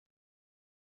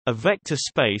A vector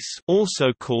space,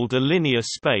 also called a linear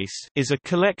space, is a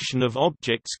collection of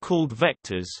objects called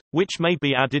vectors, which may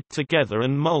be added together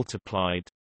and multiplied,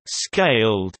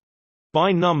 scaled,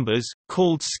 by numbers,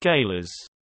 called scalars.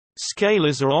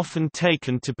 Scalars are often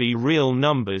taken to be real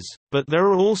numbers, but there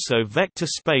are also vector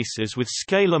spaces with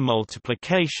scalar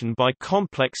multiplication by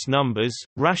complex numbers,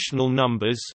 rational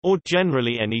numbers, or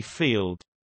generally any field.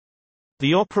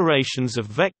 The operations of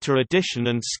vector addition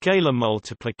and scalar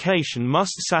multiplication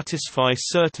must satisfy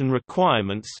certain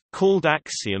requirements, called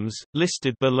axioms,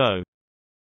 listed below.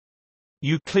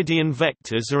 Euclidean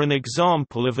vectors are an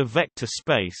example of a vector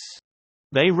space.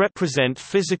 They represent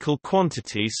physical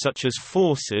quantities such as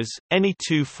forces. Any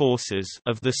two forces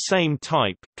of the same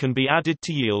type can be added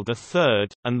to yield a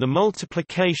third, and the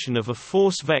multiplication of a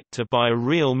force vector by a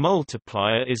real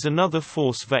multiplier is another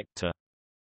force vector.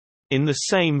 In the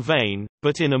same vein,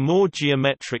 but in a more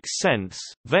geometric sense,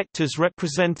 vectors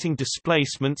representing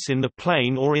displacements in the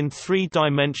plane or in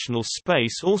three-dimensional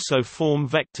space also form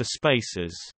vector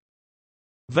spaces.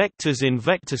 Vectors in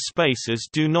vector spaces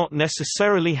do not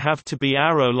necessarily have to be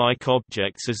arrow-like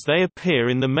objects as they appear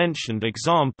in the mentioned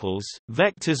examples.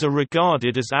 Vectors are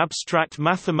regarded as abstract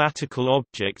mathematical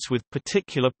objects with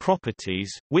particular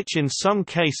properties, which in some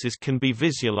cases can be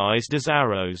visualized as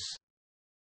arrows.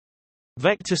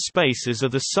 Vector spaces are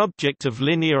the subject of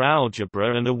linear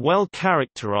algebra and are well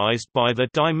characterized by their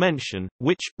dimension,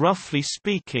 which, roughly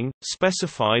speaking,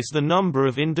 specifies the number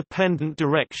of independent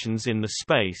directions in the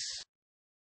space.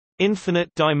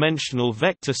 Infinite-dimensional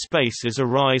vector spaces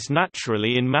arise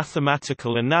naturally in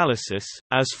mathematical analysis,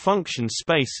 as function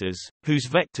spaces, whose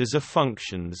vectors are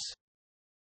functions.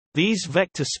 These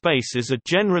vector spaces are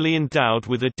generally endowed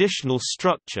with additional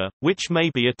structure, which may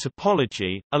be a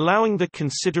topology, allowing the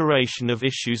consideration of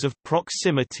issues of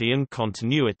proximity and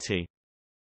continuity.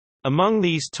 Among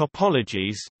these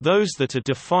topologies, those that are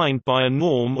defined by a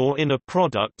norm or inner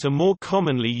product are more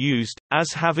commonly used,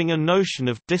 as having a notion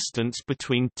of distance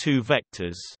between two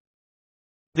vectors.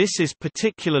 This is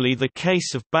particularly the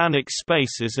case of Banach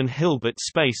spaces and Hilbert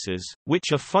spaces,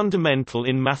 which are fundamental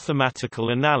in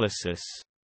mathematical analysis.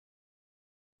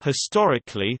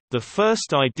 Historically, the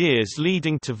first ideas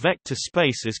leading to vector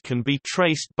spaces can be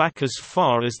traced back as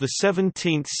far as the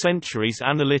 17th century's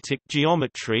analytic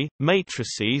geometry,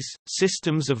 matrices,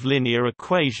 systems of linear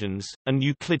equations, and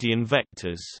Euclidean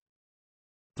vectors.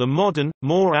 The modern,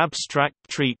 more abstract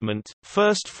treatment,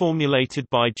 first formulated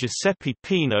by Giuseppe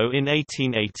Peano in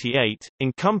 1888,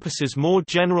 encompasses more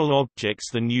general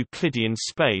objects than Euclidean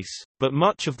space, but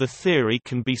much of the theory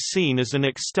can be seen as an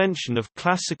extension of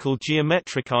classical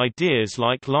geometric ideas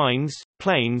like lines,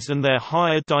 planes and their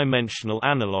higher dimensional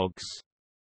analogues.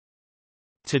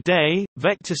 Today,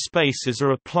 vector spaces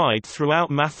are applied throughout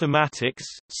mathematics,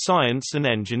 science and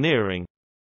engineering.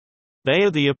 They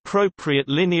are the appropriate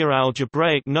linear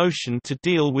algebraic notion to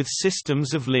deal with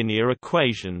systems of linear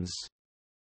equations.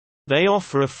 They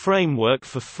offer a framework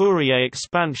for Fourier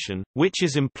expansion, which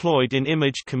is employed in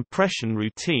image compression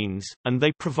routines, and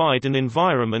they provide an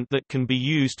environment that can be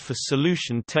used for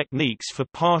solution techniques for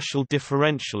partial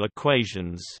differential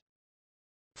equations.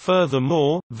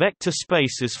 Furthermore, vector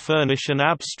spaces furnish an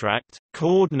abstract,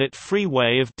 coordinate-free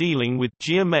way of dealing with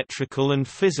geometrical and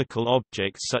physical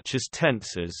objects such as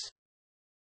tensors.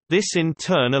 This in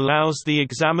turn allows the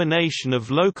examination of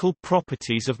local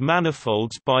properties of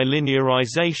manifolds by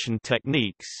linearization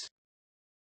techniques.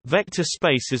 Vector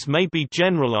spaces may be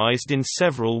generalized in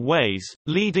several ways,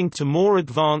 leading to more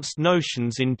advanced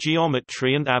notions in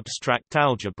geometry and abstract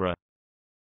algebra.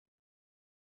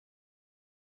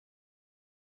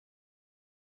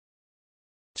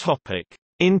 Topic: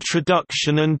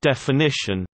 Introduction and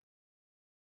definition.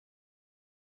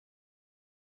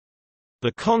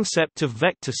 The concept of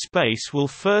vector space will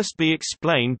first be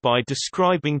explained by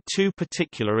describing two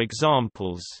particular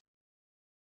examples.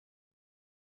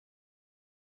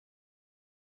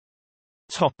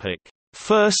 Topic: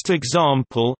 First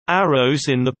example, arrows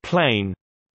in the plane.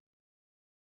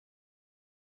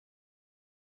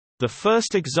 The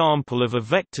first example of a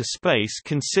vector space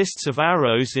consists of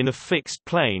arrows in a fixed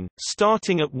plane,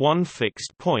 starting at one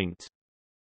fixed point.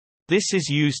 This is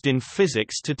used in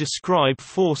physics to describe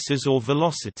forces or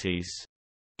velocities.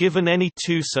 Given any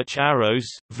two such arrows,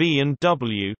 v and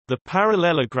w, the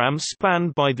parallelogram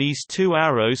spanned by these two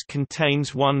arrows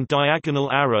contains one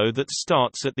diagonal arrow that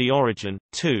starts at the origin,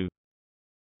 2.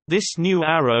 This new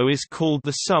arrow is called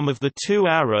the sum of the two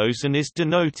arrows and is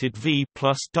denoted v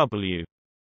plus w.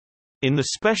 In the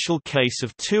special case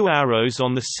of two arrows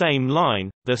on the same line,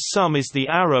 the sum is the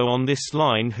arrow on this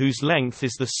line whose length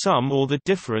is the sum or the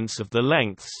difference of the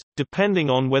lengths, depending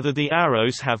on whether the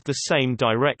arrows have the same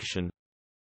direction.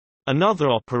 Another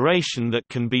operation that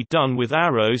can be done with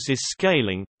arrows is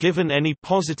scaling. Given any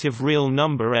positive real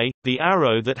number a, the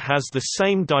arrow that has the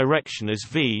same direction as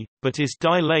v, but is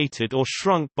dilated or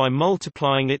shrunk by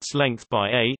multiplying its length by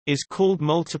a, is called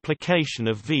multiplication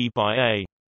of v by a.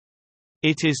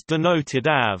 It is denoted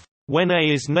av. When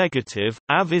a is negative,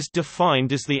 av is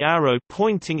defined as the arrow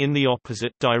pointing in the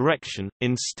opposite direction,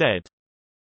 instead.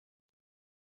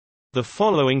 The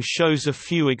following shows a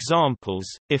few examples.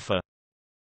 If a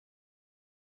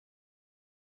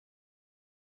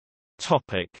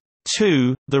Topic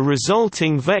 2. The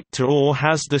resulting vector or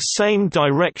has the same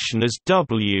direction as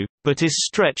W, but is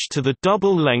stretched to the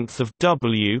double length of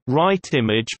W, right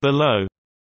image below.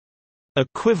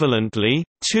 Equivalently,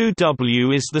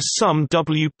 2W is the sum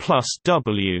W plus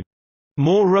W.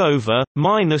 Moreover,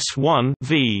 -1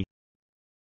 V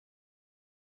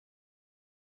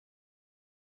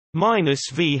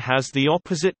 -v has the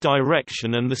opposite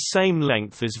direction and the same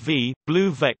length as v, blue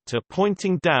vector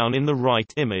pointing down in the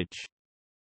right image.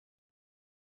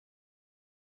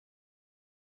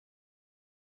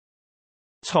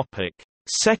 Topic: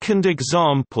 Second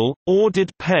example,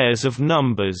 ordered pairs of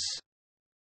numbers.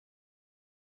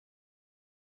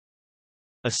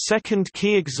 A second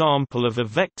key example of a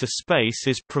vector space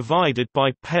is provided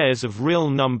by pairs of real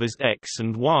numbers x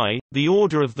and y. The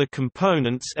order of the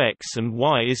components x and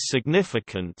y is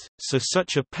significant, so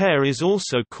such a pair is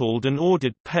also called an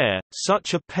ordered pair.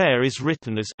 Such a pair is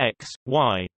written as x,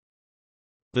 y.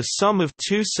 The sum of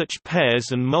two such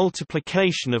pairs and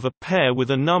multiplication of a pair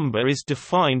with a number is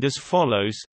defined as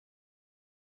follows: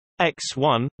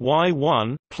 x1,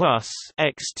 y1 plus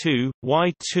x2,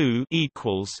 y2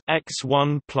 equals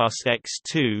x1 plus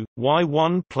x2,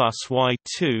 y1 plus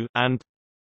y2, and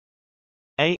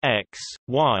ax,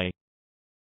 y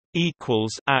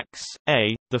equals ax,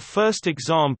 a. The first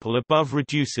example above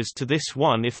reduces to this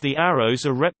one if the arrows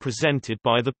are represented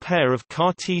by the pair of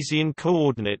Cartesian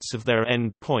coordinates of their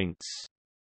end points.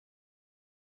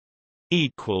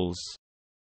 Equals.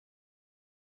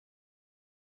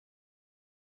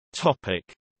 Topic: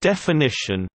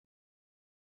 Definition.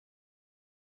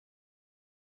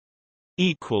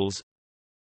 Equals.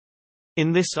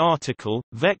 In this article,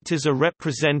 vectors are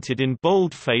represented in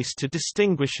boldface to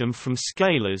distinguish them from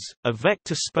scalars. A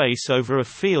vector space over a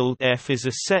field F is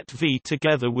a set V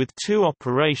together with two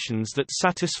operations that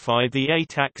satisfy the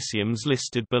 8 axioms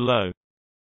listed below.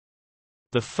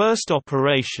 The first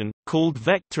operation, called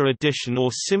vector addition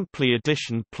or simply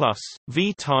addition plus,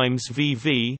 v times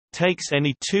vv, takes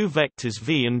any two vectors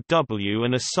v and w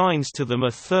and assigns to them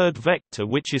a third vector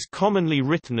which is commonly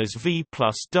written as v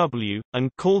plus w,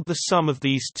 and called the sum of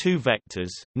these two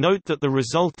vectors. Note that the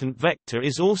resultant vector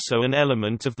is also an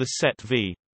element of the set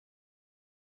V.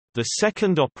 The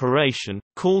second operation,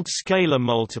 called scalar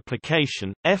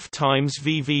multiplication, f times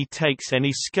vv takes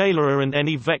any scalar and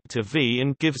any vector v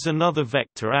and gives another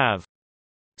vector av.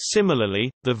 Similarly,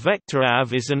 the vector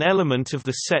av is an element of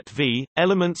the set V.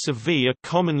 Elements of V are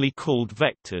commonly called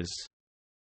vectors.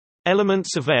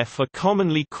 Elements of F are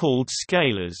commonly called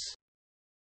scalars.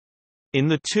 In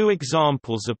the two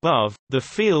examples above, the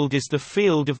field is the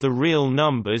field of the real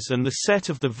numbers and the set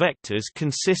of the vectors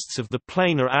consists of the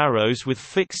planar arrows with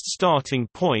fixed starting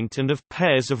point and of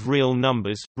pairs of real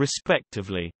numbers,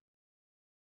 respectively.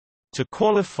 To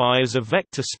qualify as a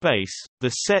vector space, the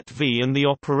set V and the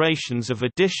operations of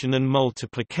addition and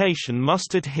multiplication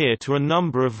must adhere to a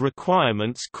number of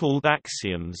requirements called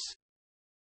axioms.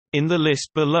 In the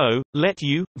list below, let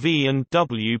u, v and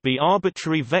w be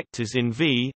arbitrary vectors in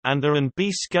V, and a and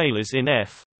b scalars in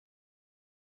F.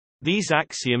 These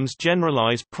axioms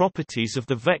generalize properties of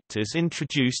the vectors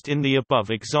introduced in the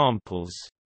above examples.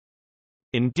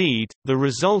 Indeed, the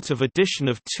result of addition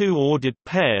of two ordered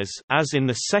pairs, as in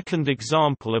the second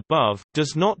example above,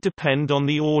 does not depend on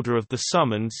the order of the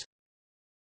summands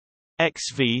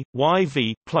xv,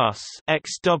 yv plus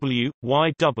xw,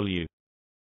 yw.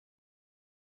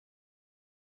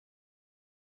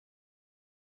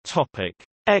 Topic: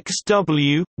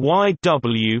 xw,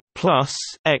 yw plus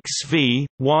xv,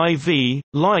 yv.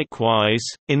 Likewise,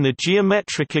 in the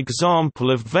geometric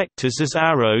example of vectors as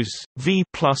arrows, v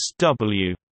plus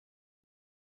w.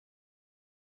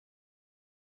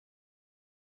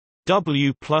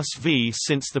 W plus v,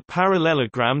 since the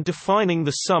parallelogram defining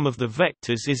the sum of the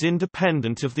vectors is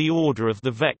independent of the order of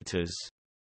the vectors.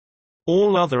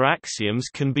 All other axioms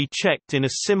can be checked in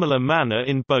a similar manner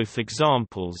in both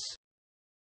examples.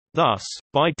 Thus,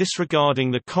 by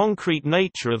disregarding the concrete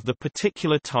nature of the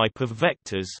particular type of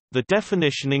vectors, the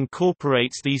definition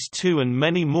incorporates these two and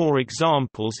many more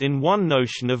examples in one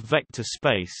notion of vector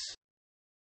space.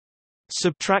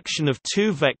 Subtraction of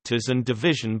two vectors and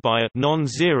division by a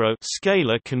non-zero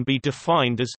scalar can be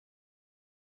defined as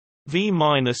v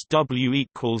minus w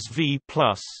equals v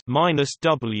plus minus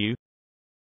w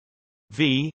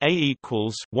v a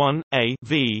equals 1 a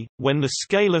v. When the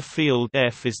scalar field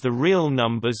F is the real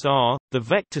numbers R, the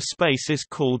vector space is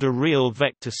called a real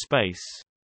vector space.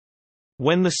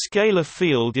 When the scalar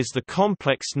field is the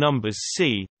complex numbers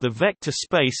C, the vector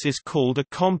space is called a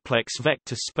complex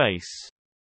vector space.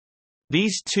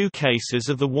 These two cases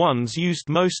are the ones used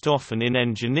most often in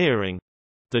engineering.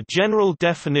 The general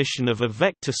definition of a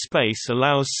vector space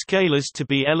allows scalars to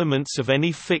be elements of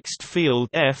any fixed field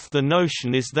F. The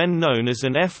notion is then known as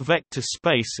an F-vector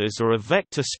spaces or a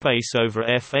vector space over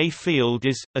F. A field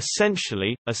is,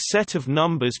 essentially, a set of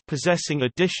numbers possessing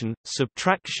addition,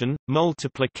 subtraction,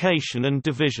 multiplication and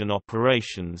division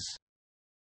operations.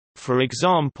 For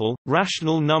example,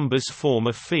 rational numbers form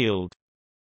a field.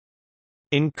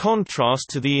 In contrast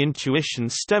to the intuition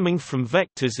stemming from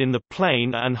vectors in the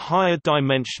plane and higher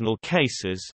dimensional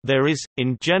cases, there is,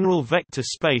 in general vector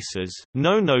spaces,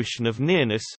 no notion of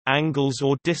nearness, angles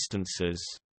or distances.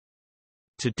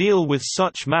 To deal with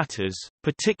such matters,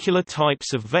 particular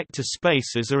types of vector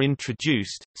spaces are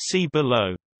introduced, see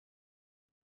below.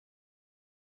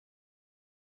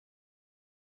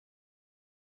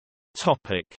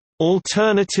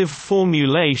 Alternative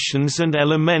formulations and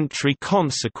elementary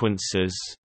consequences.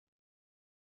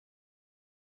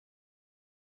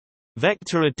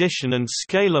 Vector addition and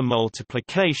scalar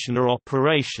multiplication are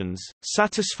operations,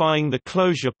 satisfying the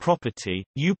closure property,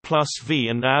 U plus V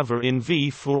and AV are in V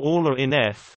for all are in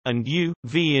F, and U,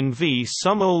 V in V.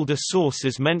 Some older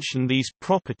sources mention these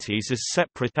properties as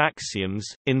separate axioms.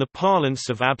 In the parlance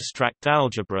of abstract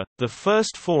algebra, the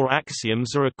first four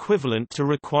axioms are equivalent to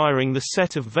requiring the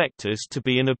set of vectors to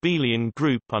be an abelian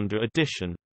group under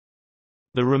addition.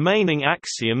 The remaining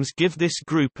axioms give this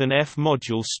group an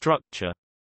F-module structure.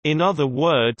 In other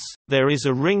words, there is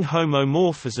a ring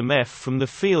homomorphism F from the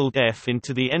field F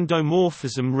into the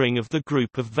endomorphism ring of the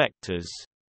group of vectors.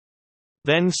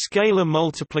 Then scalar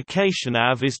multiplication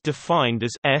AV is defined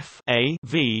as F A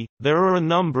V. There are a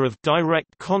number of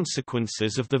direct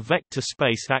consequences of the vector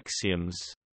space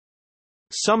axioms.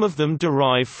 Some of them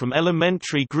derive from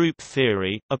elementary group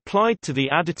theory, applied to the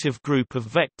additive group of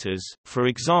vectors. For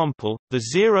example, the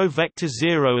zero vector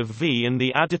 0 of V and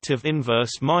the additive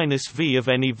inverse minus V of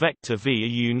any vector V are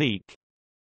unique.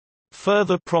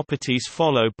 Further properties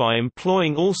follow by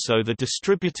employing also the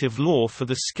distributive law for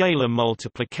the scalar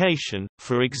multiplication.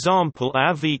 For example,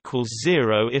 AV equals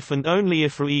 0 if and only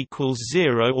if A equals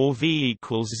 0 or V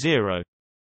equals 0.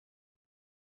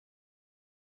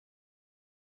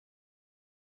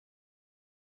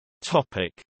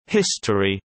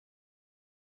 History.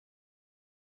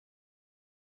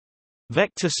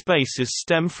 Vector spaces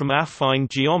stem from affine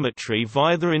geometry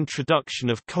via the introduction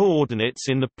of coordinates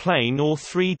in the plane or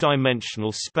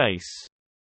three-dimensional space.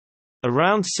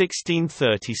 Around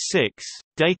 1636,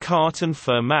 Descartes and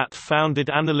Fermat founded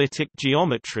analytic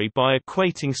geometry by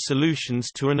equating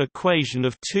solutions to an equation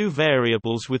of two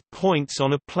variables with points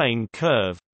on a plane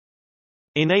curve.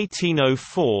 In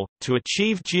 1804, to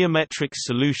achieve geometric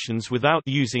solutions without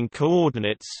using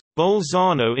coordinates,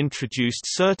 Bolzano introduced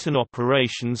certain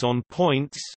operations on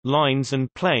points, lines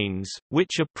and planes,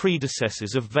 which are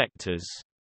predecessors of vectors.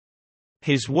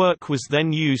 His work was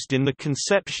then used in the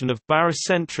conception of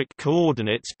barycentric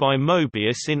coordinates by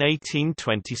Mobius in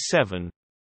 1827.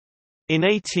 In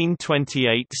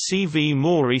 1828 C. V.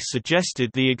 Maury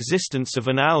suggested the existence of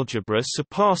an algebra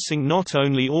surpassing not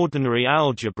only ordinary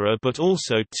algebra but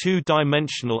also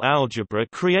two-dimensional algebra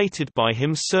created by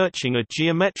him searching a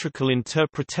geometrical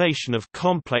interpretation of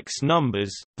complex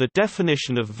numbers. The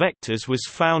definition of vectors was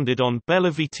founded on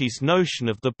Bellavitti's notion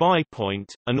of the bipoint,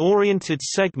 an oriented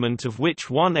segment of which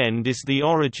one end is the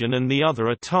origin and the other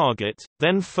a target,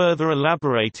 then further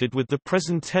elaborated with the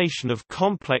presentation of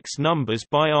complex numbers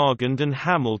by Argand and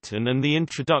Hamilton and the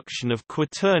introduction of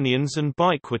quaternions and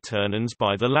biquaternions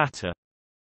by the latter.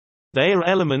 They are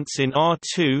elements in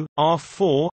R2,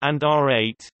 R4, and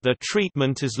R8. Their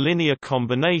treatment as linear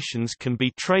combinations can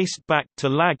be traced back to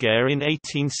Laguerre in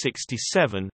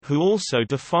 1867, who also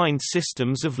defined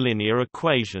systems of linear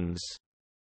equations.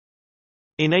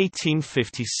 In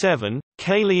 1857,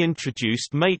 Cayley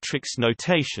introduced matrix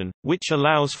notation, which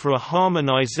allows for a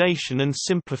harmonization and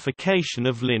simplification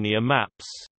of linear maps.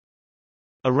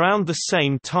 Around the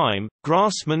same time,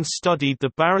 Grassmann studied the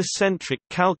barycentric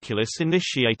calculus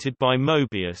initiated by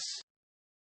Mobius.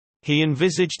 He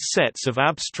envisaged sets of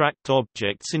abstract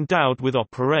objects endowed with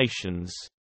operations.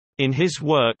 In his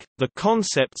work, the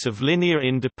concepts of linear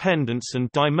independence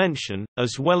and dimension,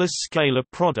 as well as scalar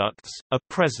products, are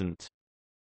present.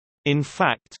 In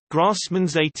fact,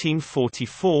 Grassmann's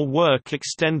 1844 work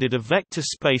extended a vector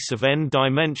space of n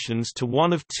dimensions to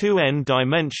one of two n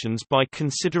dimensions by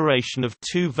consideration of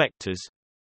two vectors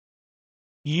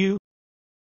u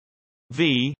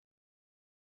v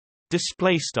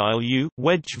 (u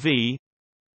wedge v)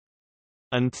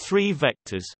 and three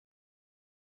vectors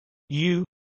u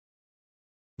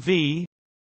v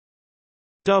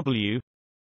w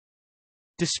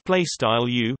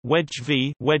 (u wedge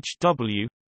v wedge w)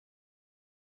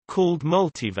 called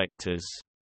multivectors.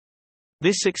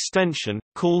 This extension,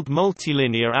 called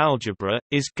multilinear algebra,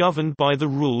 is governed by the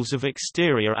rules of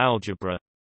exterior algebra.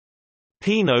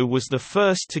 Peano was the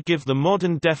first to give the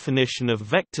modern definition of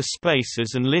vector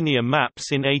spaces and linear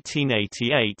maps in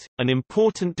 1888. An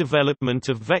important development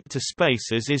of vector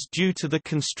spaces is due to the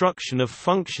construction of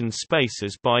function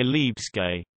spaces by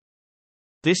Lebesgue.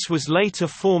 This was later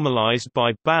formalized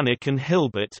by Banach and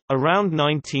Hilbert, around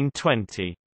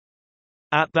 1920.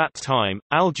 At that time,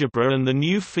 algebra and the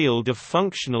new field of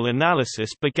functional analysis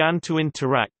began to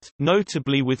interact,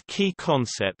 notably with key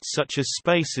concepts such as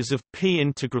spaces of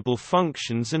p-integrable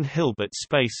functions and Hilbert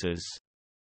spaces.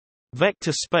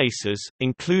 Vector spaces,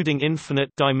 including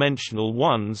infinite-dimensional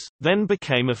ones, then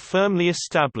became a firmly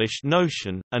established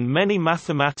notion, and many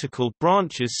mathematical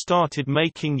branches started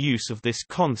making use of this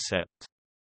concept.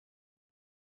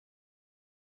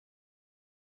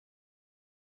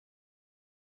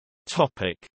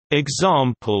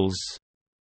 Examples.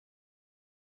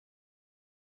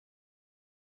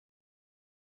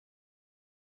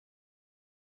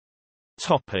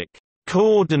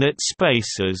 Coordinate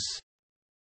spaces.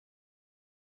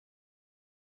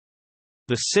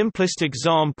 The simplest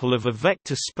example of a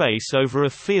vector space over a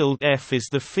field F is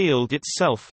the field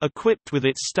itself, equipped with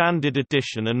its standard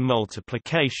addition and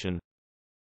multiplication.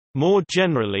 More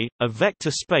generally, a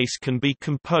vector space can be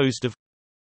composed of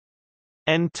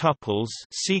n tuples,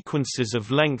 sequences of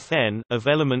length n of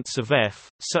elements of F,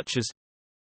 such as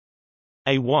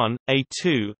A1,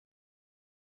 A2,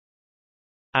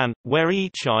 and, where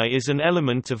each I is an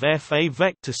element of F. A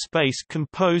vector space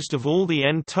composed of all the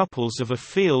n tuples of a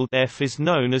field F is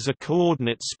known as a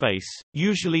coordinate space,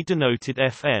 usually denoted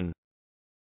Fn.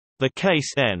 The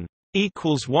case n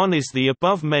equals 1 is the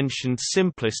above-mentioned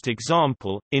simplest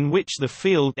example, in which the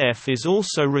field F is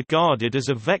also regarded as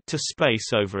a vector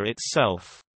space over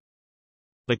itself.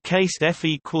 The case F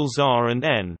equals R and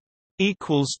n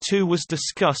equals 2 was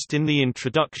discussed in the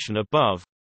introduction above.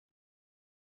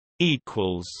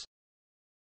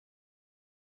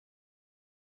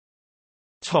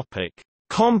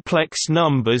 Complex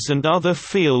numbers and other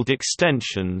field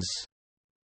extensions.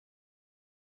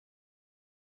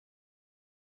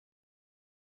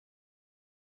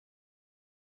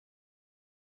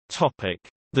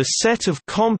 The set of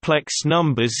complex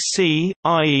numbers C,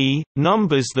 i.e.,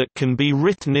 numbers that can be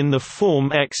written in the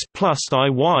form x plus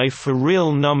iy for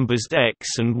real numbers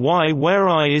x and y where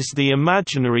I is the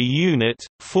imaginary unit,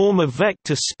 form a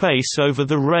vector space over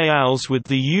the reals with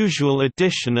the usual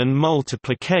addition and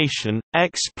multiplication,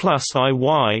 x plus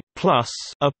iy, plus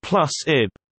a plus ib.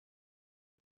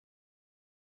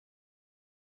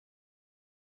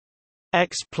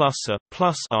 X plus a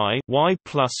plus I y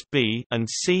plus b and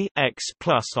c x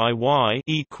plus iy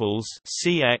equals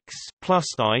cx plus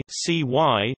I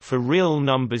cy for real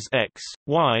numbers x,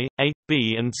 y, a,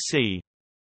 b and c.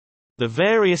 The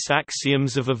various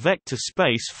axioms of a vector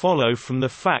space follow from the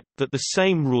fact that the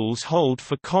same rules hold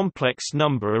for complex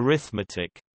number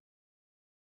arithmetic.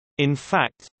 In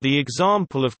fact, the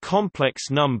example of complex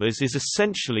numbers is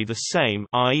essentially the same,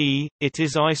 i.e., it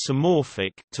is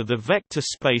isomorphic to the vector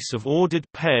space of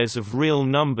ordered pairs of real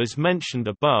numbers mentioned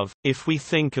above. If we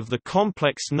think of the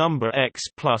complex number x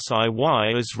plus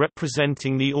iy as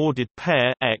representing the ordered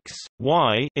pair x,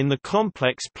 y in the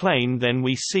complex plane, then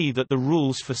we see that the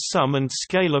rules for sum and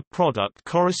scalar product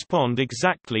correspond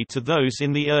exactly to those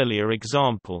in the earlier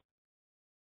example.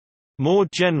 More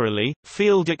generally,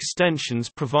 field extensions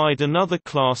provide another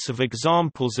class of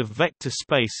examples of vector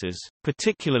spaces,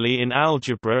 particularly in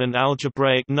algebra and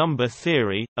algebraic number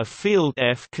theory. A field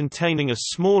F containing a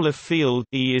smaller field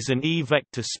E is an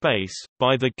E-vector space,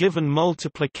 by the given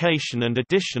multiplication and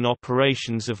addition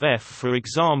operations of F. For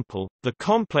example, the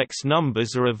complex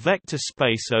numbers are a vector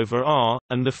space over R,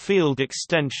 and the field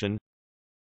extension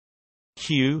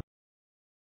Q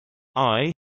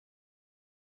I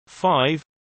 5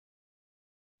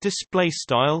 display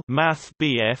style math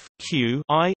BF Q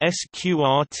I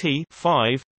sqrt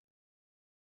 5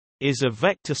 is a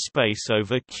vector space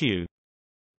over Q.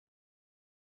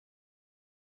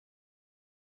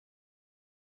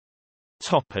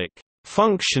 Topic: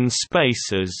 Function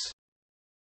spaces.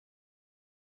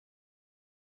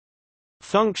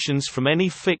 Functions from any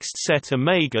fixed set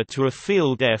omega to a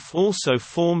field F also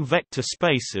form vector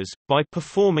spaces, by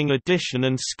performing addition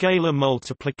and scalar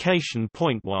multiplication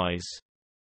pointwise.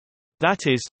 That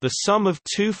is, the sum of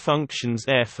two functions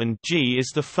f and g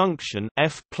is the function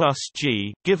f plus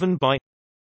g given by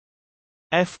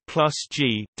f plus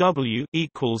g w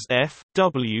equals f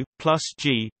w plus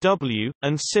g w,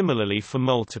 and similarly for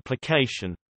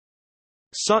multiplication.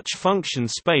 Such function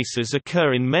spaces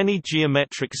occur in many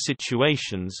geometric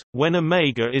situations, when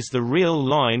omega is the real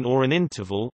line or an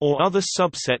interval, or other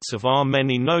subsets of R.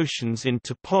 Many notions in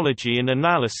topology and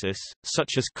analysis,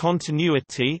 such as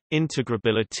continuity,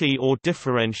 integrability or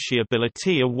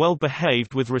differentiability, are well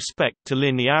behaved with respect to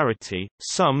linearity.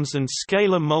 Sums and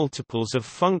scalar multiples of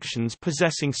functions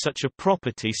possessing such a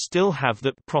property still have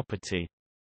that property.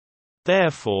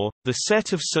 Therefore, the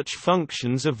set of such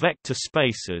functions are vector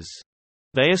spaces.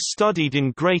 They are studied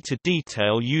in greater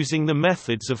detail using the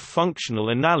methods of functional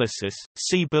analysis,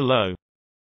 see below.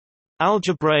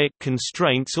 Algebraic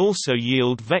constraints also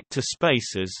yield vector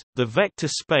spaces. The vector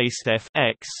space f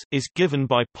x is given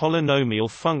by polynomial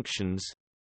functions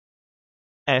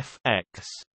f x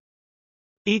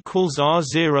equals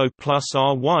r0 plus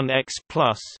r1 x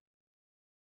plus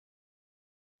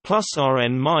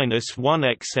Rn minus 1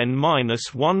 xn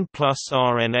minus 1 plus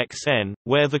Rn xn,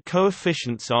 where the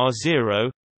coefficients are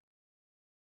 0.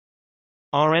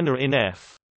 Rn are in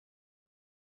F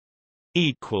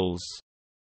equals.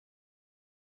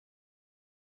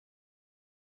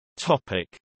 Topic: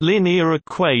 Linear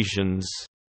equations.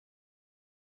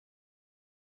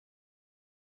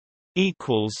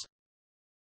 Equals.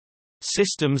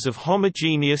 Systems of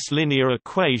homogeneous linear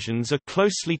equations are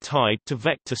closely tied to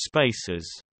vector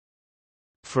spaces.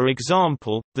 For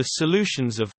example, the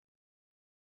solutions of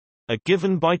are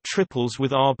given by triples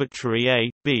with arbitrary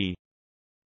a, b.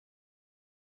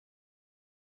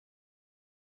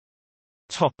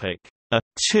 Topic: A,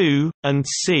 2, and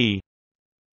c.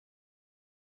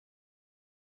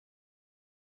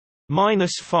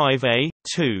 Minus 5a,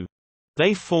 2.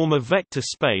 They form a vector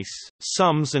space.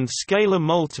 Sums and scalar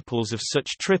multiples of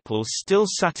such triples still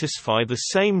satisfy the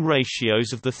same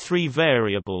ratios of the three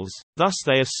variables, thus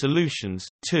they are solutions,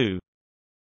 too.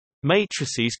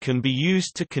 Matrices can be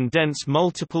used to condense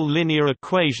multiple linear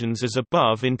equations as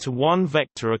above into one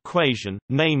vector equation,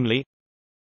 namely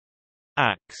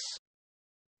AX.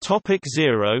 Topic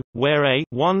 0, where a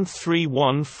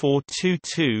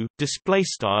 1314222 display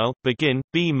style begin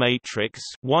B matrix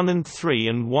 1 and 3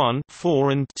 and 1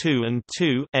 4 and 2 and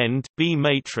 2 end B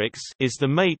matrix is the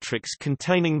matrix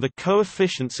containing the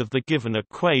coefficients of the given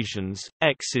equations.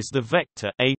 X is the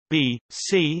vector a, b,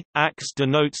 c. Ax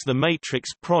denotes the matrix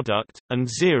product, and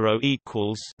 0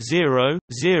 equals 0,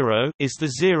 0 is the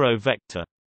zero vector.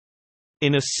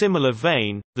 In a similar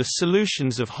vein, the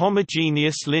solutions of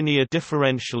homogeneous linear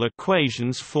differential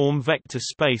equations form vector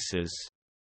spaces.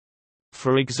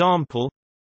 For example,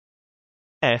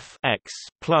 f x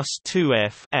plus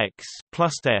 2f x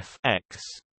plus f x.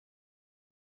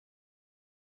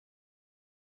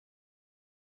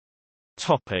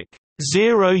 Topic: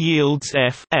 0 yields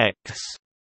f x.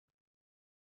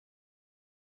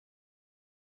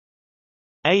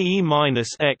 A minus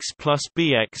x plus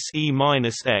bx e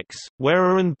minus x,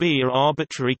 where a and b are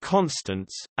arbitrary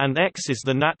constants, and x is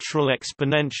the natural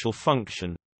exponential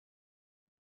function.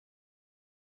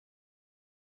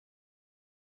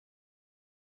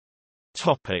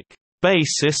 Topic: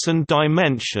 Basis and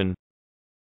dimension.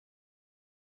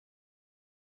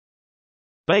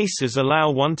 Bases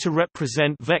allow one to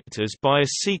represent vectors by a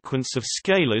sequence of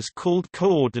scalars called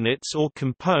coordinates or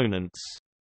components.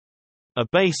 A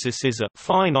basis is a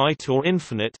finite or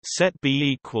infinite set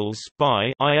B equals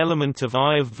by I element of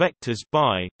I of vectors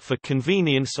by, for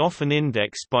convenience often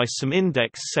indexed by some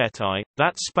index set I,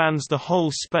 that spans the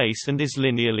whole space and is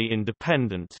linearly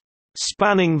independent.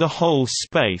 Spanning the whole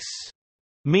space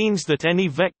means that any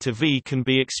vector V can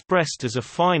be expressed as a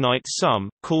finite sum,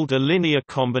 called a linear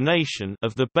combination,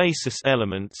 of the basis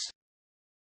elements,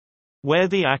 where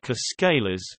the ACK are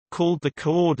scalars, called the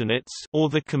coordinates or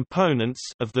the components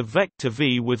of the vector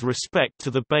V with respect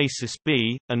to the basis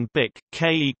B, and BIC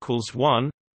k equals 1.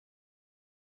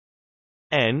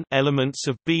 N elements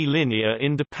of B linear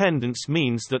independence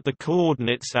means that the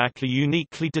coordinates ACK are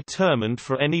uniquely determined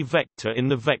for any vector in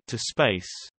the vector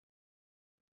space.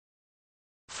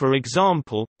 For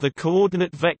example, the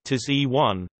coordinate vectors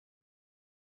E1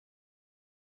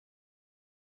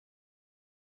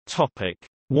 topic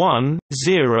 1,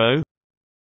 0,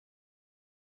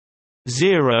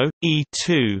 0,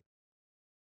 E2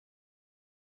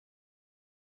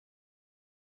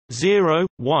 0,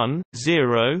 1,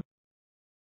 0,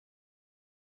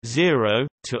 0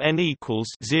 to n equals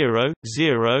 0,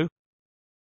 0,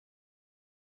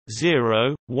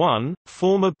 0, 1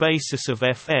 form a basis of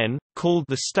Fn, called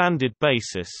the standard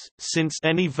basis, since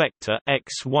any vector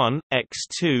x1,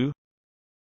 x2,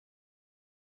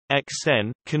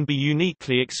 xn can be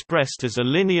uniquely expressed as a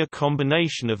linear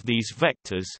combination of these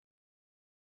vectors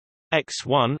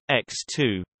x1,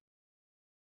 x2,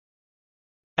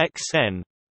 xn.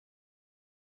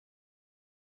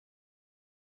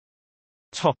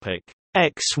 Topic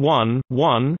x1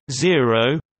 1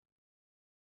 0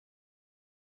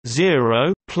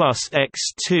 0 plus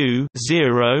x2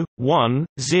 0 1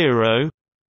 0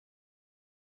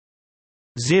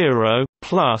 0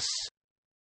 plus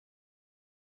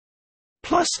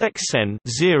xn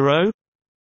 0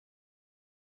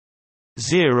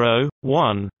 0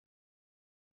 1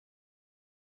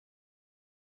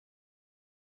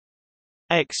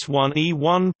 x1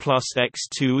 e1 plus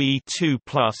x2 e2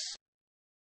 plus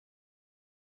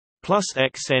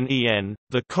xn en,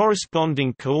 the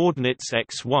corresponding coordinates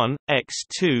x1,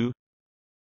 x2,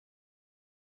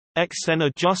 xn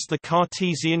are just the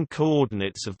Cartesian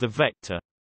coordinates of the vector.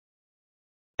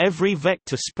 Every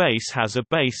vector space has a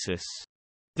basis.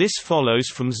 This follows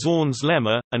from Zorn's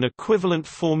lemma, an equivalent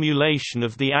formulation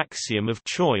of the axiom of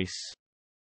choice.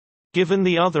 Given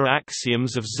the other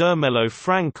axioms of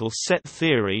Zermelo-Fraenkel set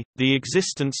theory, the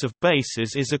existence of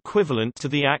bases is equivalent to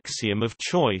the axiom of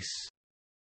choice.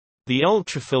 The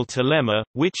ultrafilter lemma,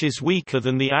 which is weaker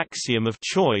than the axiom of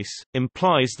choice,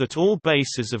 implies that all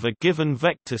bases of a given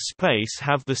vector space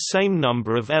have the same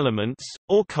number of elements,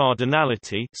 or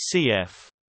cardinality cf.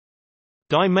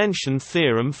 Dimension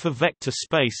theorem for vector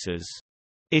spaces.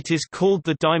 It is called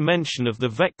the dimension of the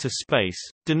vector space,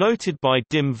 denoted by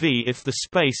dim v if the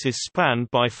space is spanned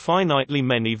by finitely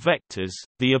many vectors.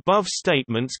 The above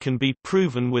statements can be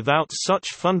proven without such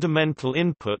fundamental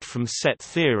input from set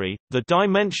theory. The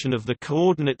dimension of the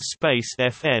coordinate space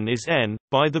Fn is n,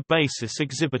 by the basis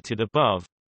exhibited above.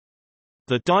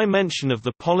 The dimension of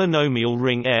the polynomial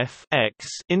ring f x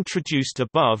introduced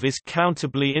above is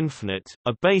countably infinite.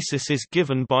 A basis is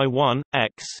given by 1,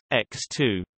 x,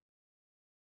 x2.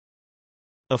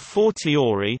 A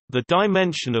fortiori, the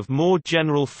dimension of more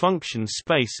general function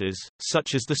spaces,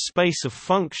 such as the space of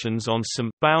functions on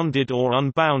some bounded or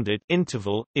unbounded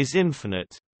interval, is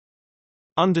infinite.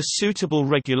 Under suitable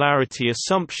regularity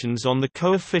assumptions on the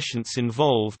coefficients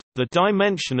involved, the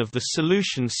dimension of the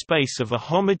solution space of a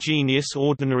homogeneous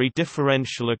ordinary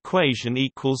differential equation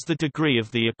equals the degree of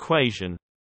the equation.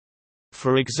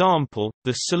 For example,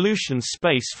 the solution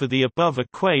space for the above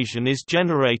equation is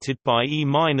generated by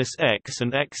e-x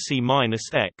and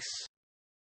xe-x.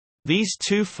 These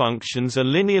two functions are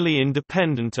linearly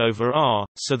independent over R,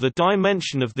 so the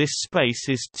dimension of this space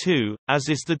is 2, as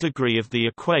is the degree of the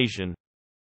equation.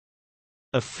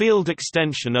 A field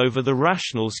extension over the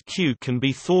rationals Q can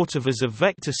be thought of as a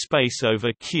vector space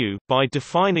over Q by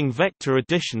defining vector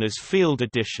addition as field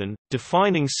addition,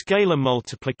 defining scalar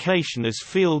multiplication as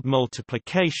field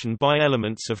multiplication by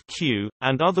elements of Q,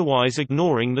 and otherwise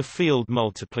ignoring the field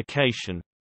multiplication.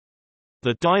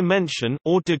 The dimension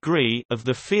or degree of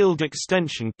the field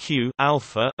extension Q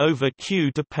alpha over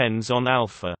Q depends on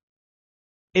alpha.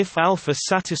 If alpha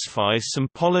satisfies some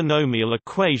polynomial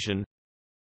equation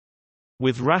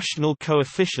with rational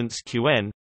coefficients Qn,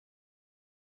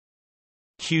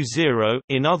 Q0,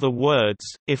 in other words,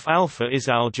 if alpha is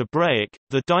algebraic,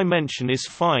 the dimension is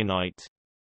finite.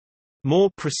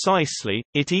 More precisely,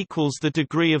 it equals the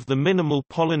degree of the minimal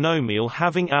polynomial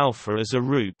having alpha as a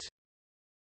root.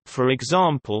 For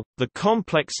example, the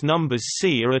complex numbers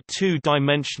C are a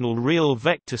two-dimensional real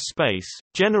vector space,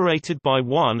 generated by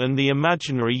 1 and the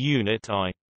imaginary unit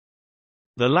I.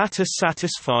 The latter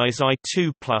satisfies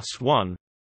I2 plus 1.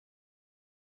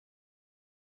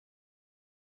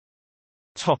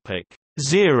 Topic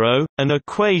 0, an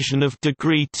equation of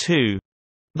degree 2.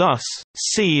 Thus,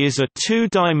 C is a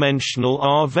two-dimensional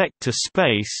R vector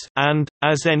space and,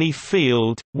 as any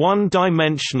field,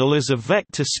 one-dimensional as a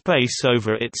vector space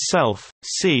over itself,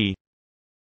 C.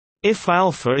 If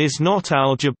alpha is not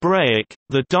algebraic,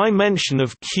 the dimension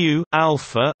of Q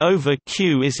alpha over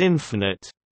Q is infinite.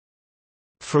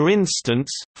 For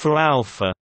instance, for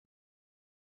alpha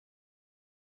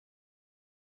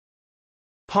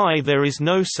pi there is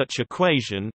no such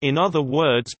equation, in other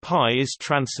words pi is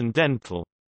transcendental.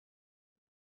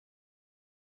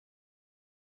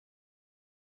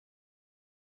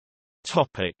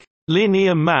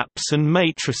 Linear maps and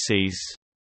matrices.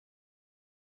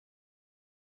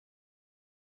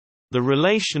 The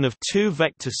relation of two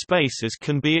vector spaces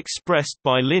can be expressed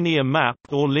by linear map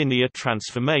or linear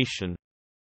transformation.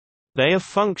 They are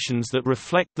functions that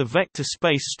reflect the vector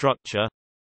space structure,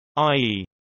 i.e.,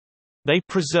 they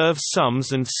preserve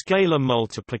sums and scalar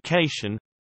multiplication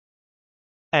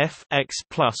f x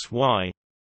plus y.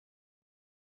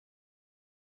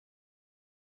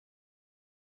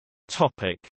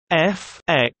 Topic f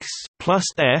x plus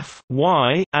f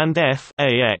y and f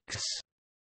ax.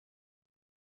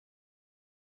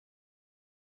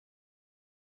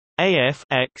 AF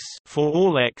x for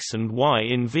all x and y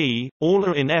in V, all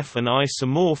are in F. An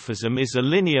isomorphism is a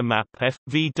linear map F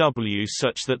VW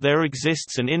such that there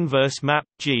exists an inverse map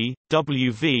G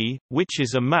WV, which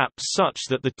is a map such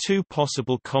that the two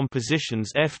possible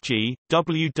compositions FG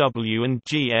WW and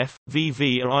GF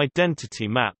VV are identity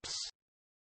maps.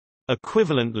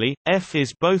 Equivalently, F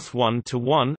is both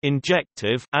one-to-one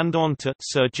injective and onto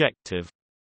surjective.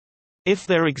 If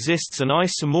there exists an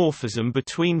isomorphism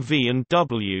between V and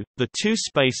W, the two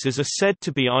spaces are said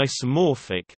to be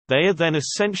isomorphic. They are then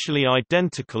essentially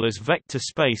identical as vector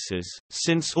spaces,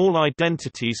 since all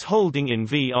identities holding in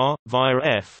V are, via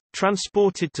F,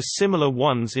 transported to similar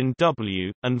ones in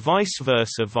W, and vice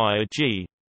versa via G.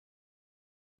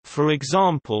 For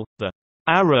example, the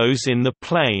arrows in the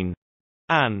plane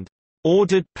and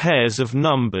ordered pairs of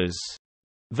numbers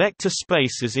vector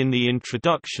spaces in the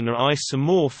introduction are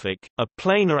isomorphic. A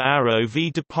planar arrow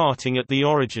V departing at the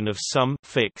origin of some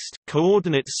fixed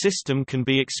coordinate system can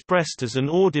be expressed as an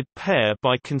ordered pair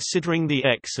by considering the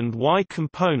x and y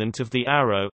component of the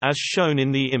arrow, as shown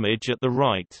in the image at the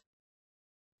right.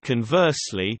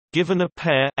 Conversely, given a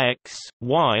pair x,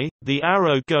 y, the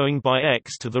arrow going by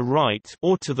x to the right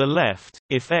or to the left,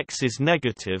 if x is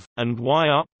negative, and y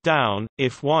up, down,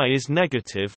 if y is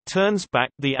negative, turns back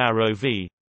the arrow V.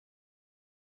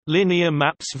 Linear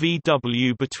maps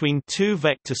VW between two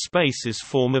vector spaces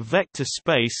form a vector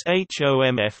space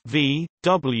HOMF V,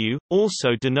 W,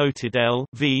 also denoted L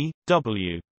V,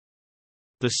 W.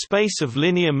 The space of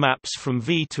linear maps from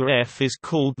V to F is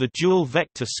called the dual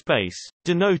vector space,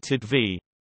 denoted V.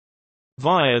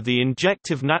 Via the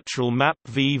injective natural map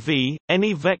VV,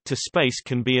 any vector space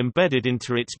can be embedded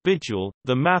into its bidual.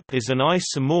 The map is an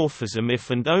isomorphism if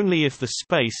and only if the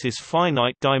space is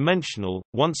finite dimensional.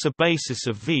 Once a basis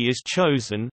of V is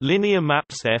chosen, linear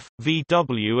maps F,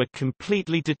 VW are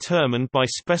completely determined by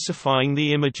specifying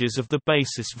the images of the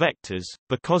basis vectors,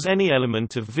 because any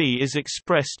element of V is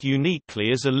expressed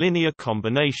uniquely as a linear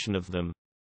combination of them.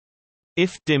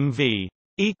 If dim V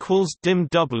equals dim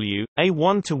W, a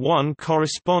one-to-one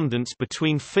correspondence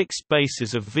between fixed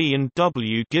bases of V and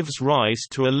W gives rise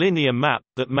to a linear map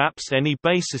that maps any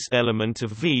basis element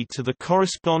of V to the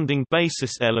corresponding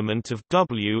basis element of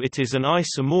W. It is an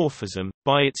isomorphism,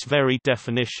 by its very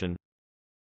definition.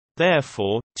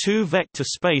 Therefore, two vector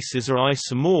spaces are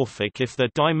isomorphic if their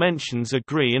dimensions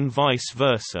agree and vice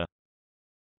versa.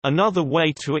 Another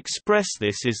way to express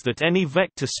this is that any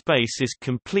vector space is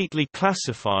completely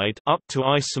classified up to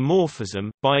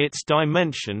isomorphism by its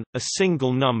dimension, a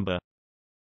single number.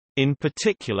 In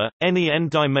particular, any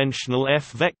n-dimensional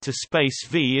F vector space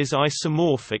V is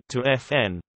isomorphic to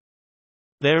Fn.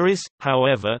 There is,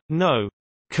 however, no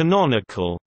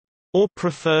canonical or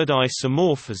preferred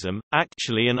isomorphism.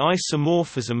 Actually, an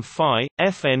isomorphism phi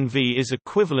Fnv is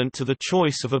equivalent to the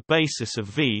choice of a basis of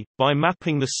V by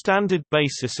mapping the standard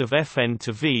basis of Fn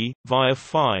to V via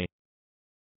phi.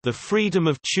 The freedom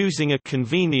of choosing a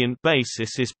convenient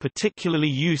basis is particularly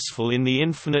useful in the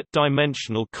infinite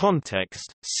dimensional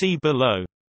context. See below.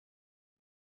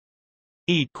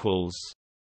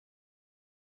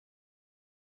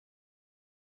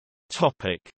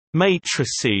 Topic: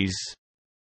 Matrices.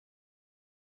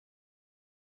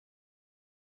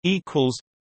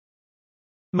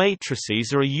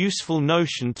 Matrices are a useful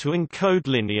notion to encode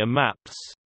linear maps.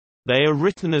 They are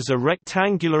written as a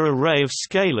rectangular array of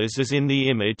scalars as in the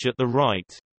image at the right.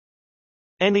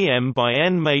 Any M by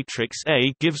N matrix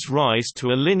A gives rise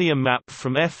to a linear map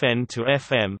from Fn to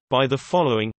Fm, by the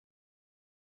following: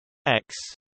 X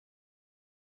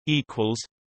equals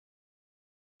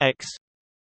X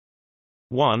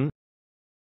 1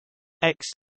 X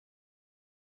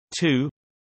 2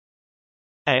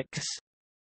 X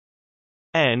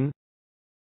N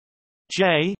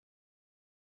J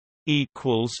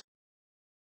equals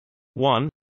 1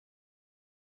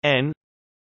 N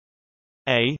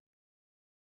A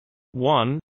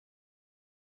 1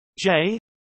 J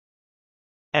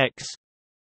X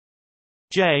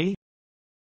J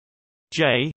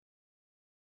J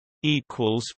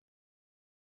equals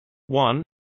 1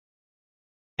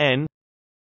 N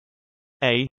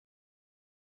A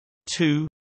 2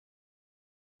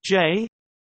 J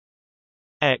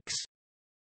x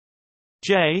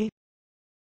j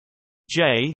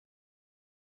j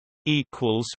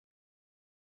equals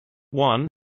 1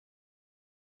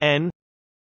 n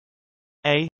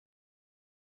a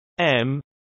m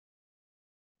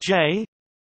j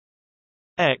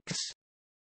x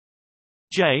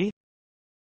j.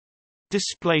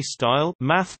 Display style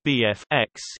Math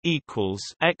x equals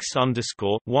x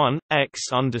underscore 1 x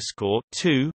underscore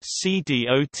 2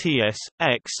 CDOTS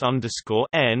x underscore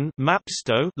n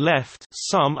mapsto left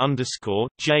sum underscore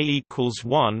j equals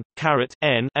 1 caret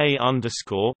n a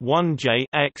underscore 1 j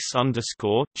x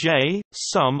underscore j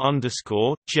sum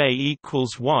underscore j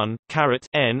equals 1 caret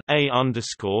n a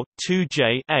underscore 2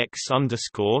 j x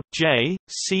underscore j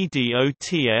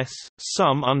CDOTS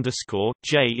sum underscore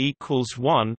j equals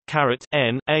 1 caret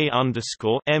n a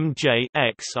underscore m j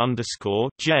x underscore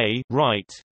j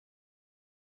right,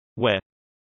 where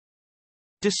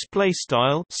display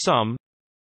style sum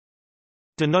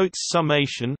denotes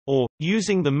summation, or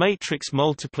using the matrix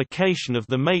multiplication of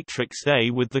the matrix A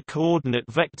with the coordinate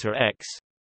vector x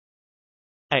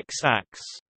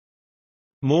x-axis.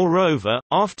 Moreover,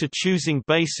 after choosing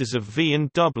bases of V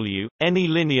and W, any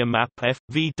linear map F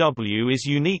VW is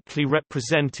uniquely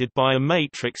represented by a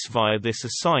matrix via this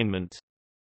assignment.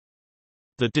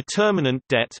 The determinant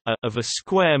det A of a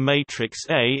square matrix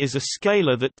A is a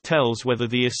scalar that tells whether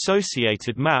the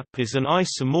associated map is an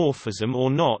isomorphism or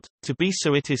not. To be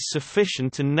so, it is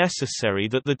sufficient and necessary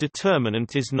that the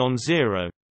determinant is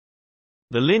non-zero.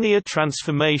 The linear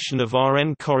transformation of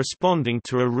Rn corresponding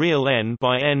to a real n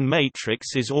by n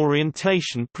matrix is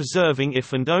orientation preserving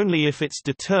if and only if its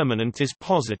determinant is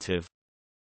positive.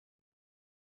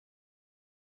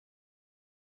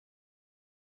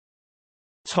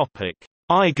 Topic: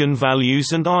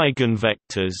 Eigenvalues and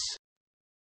eigenvectors.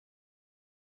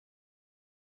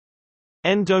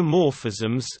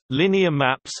 Endomorphisms, linear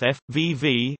maps F,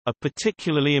 VV, are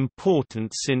particularly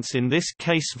important since in this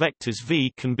case vectors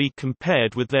V can be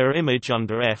compared with their image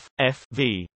under F, F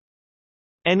V.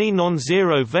 Any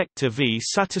non-zero vector V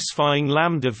satisfying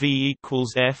lambda V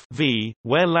equals F V,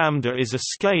 where lambda is a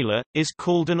scalar, is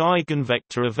called an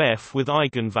eigenvector of F with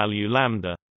eigenvalue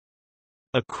lambda.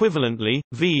 Equivalently,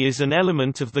 V is an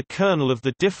element of the kernel of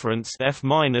the difference F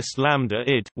minus lambda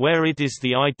id, where id is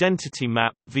the identity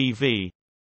map VV.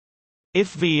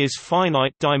 If V is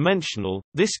finite dimensional,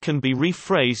 this can be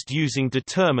rephrased using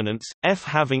determinants. F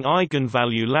having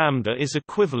eigenvalue lambda is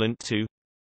equivalent to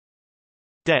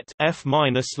det F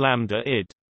minus lambda id.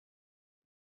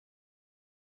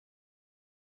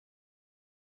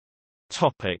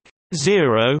 Topic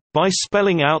 0. By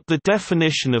spelling out the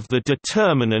definition of the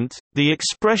determinant, the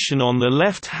expression on the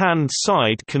left-hand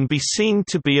side can be seen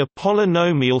to be a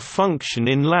polynomial function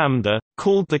in lambda,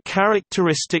 called the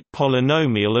characteristic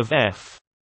polynomial of F.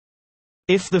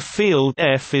 If the field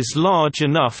F is large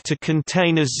enough to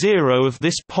contain a zero of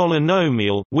this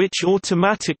polynomial, which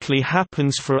automatically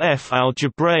happens for F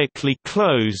algebraically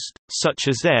closed, such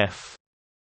as F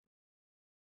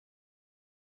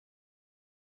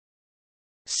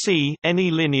C,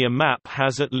 any linear map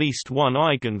has at least one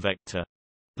eigenvector.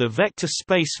 The vector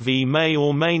space V may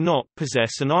or may not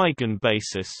possess an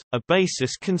eigenbasis, a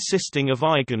basis consisting of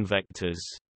eigenvectors.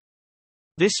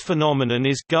 This phenomenon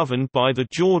is governed by the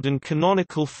Jordan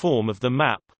canonical form of the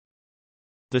map.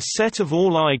 The set of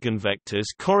all eigenvectors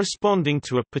corresponding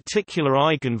to a particular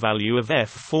eigenvalue of F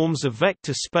forms a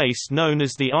vector space known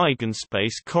as the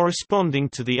eigenspace corresponding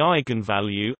to the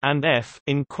eigenvalue and F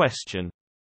in question.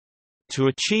 To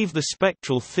achieve the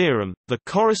spectral theorem, the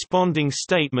corresponding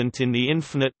statement in the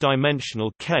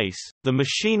infinite-dimensional case, the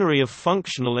machinery of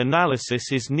functional analysis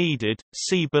is needed,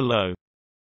 see below.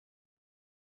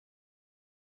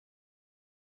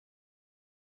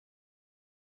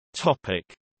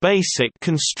 Basic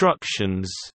constructions.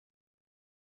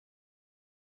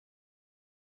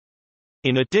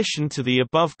 In addition to the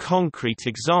above concrete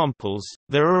examples,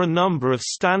 there are a number of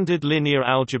standard linear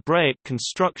algebraic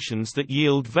constructions that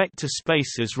yield vector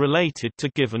spaces related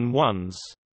to given ones.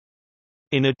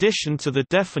 In addition to the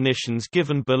definitions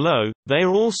given below, they are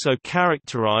also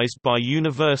characterized by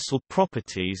universal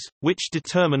properties, which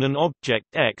determine an object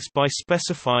X by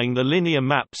specifying the linear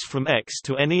maps from X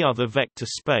to any other vector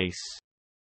space.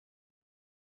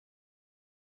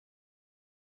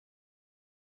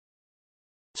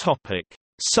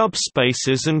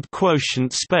 Subspaces and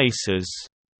quotient spaces.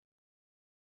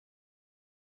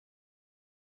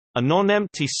 A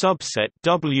non-empty subset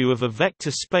W of a vector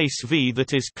space V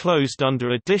that is closed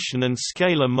under addition and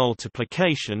scalar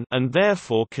multiplication and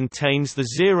therefore contains the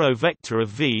zero vector of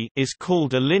V is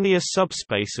called a linear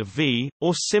subspace of V,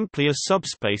 or simply a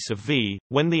subspace of V,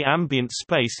 when the ambient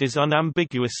space is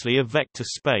unambiguously a vector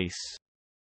space.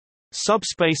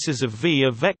 Subspaces of V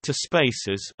are vector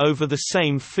spaces over the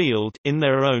same field in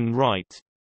their own right.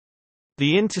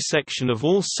 The intersection of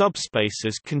all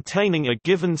subspaces containing a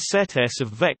given set S of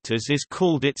vectors is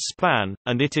called its span,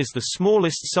 and it is the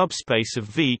smallest subspace of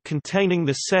V containing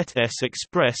the set S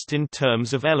expressed in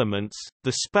terms of elements.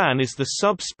 The span is the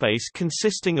subspace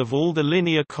consisting of all the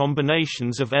linear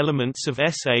combinations of elements of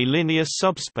S. A linear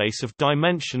subspace of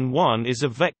dimension 1 is a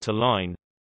vector line.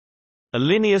 A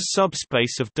linear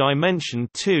subspace of dimension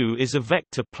 2 is a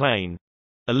vector plane.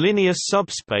 A linear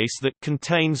subspace that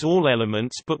contains all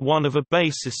elements but one of a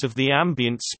basis of the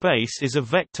ambient space is a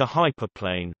vector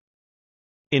hyperplane.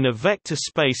 In a vector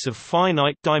space of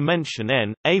finite dimension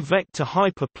n, a vector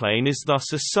hyperplane is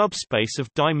thus a subspace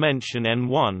of dimension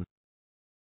n1.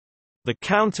 The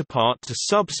counterpart to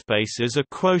subspaces are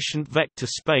quotient vector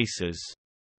spaces.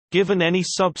 Given any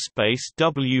subspace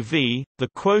Wv, the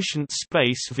quotient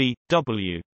space V,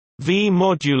 W V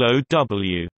modulo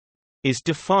W is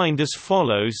defined as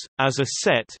follows: as a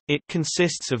set, it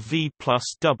consists of V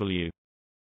plus W.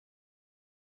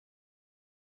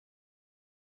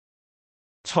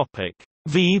 Topic: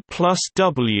 V plus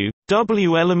W,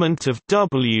 W element of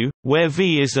W, where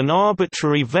V is an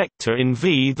arbitrary vector in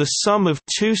V. The sum of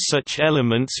two such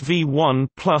elements V1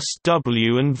 plus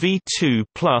W and V2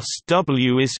 plus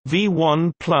W is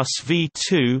V1 plus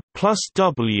V2 plus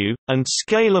W, and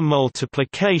scalar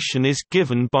multiplication is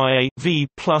given by a V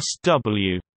plus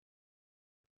W.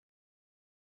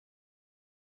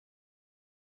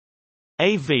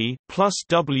 A V plus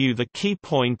W. The key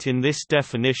point in this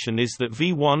definition is that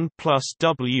V1 plus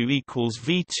W equals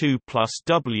V2 plus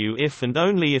W if and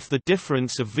only if the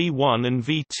difference of V1 and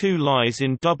V2 lies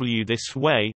in W. This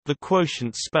way, the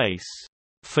quotient space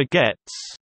forgets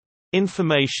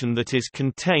information that is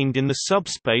contained in the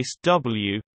subspace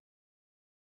W.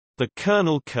 The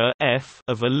kernel F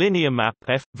of a linear map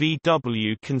F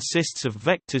VW consists of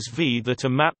vectors V that are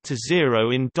mapped to 0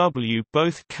 in W.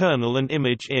 Both kernel and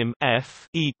image Im F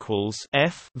equals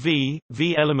F V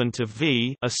V element of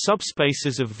V are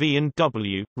subspaces of V and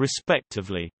W,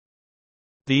 respectively.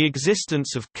 The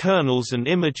existence of kernels and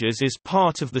images is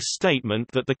part of the statement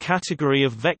that the category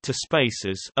of vector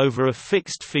spaces over a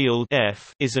fixed field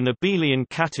F is an abelian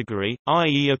category,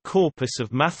 i.e. a corpus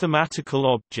of mathematical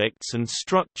objects and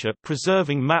structure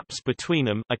preserving maps between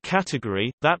them, a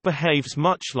category that behaves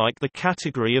much like the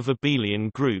category of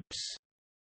abelian groups.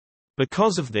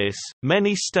 Because of this,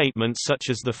 many statements such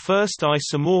as the first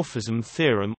isomorphism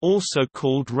theorem, also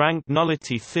called rank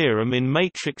nullity theorem in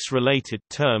matrix-related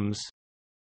terms,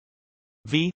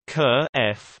 V ker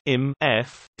F Im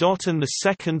F dot, and the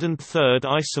second and third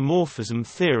isomorphism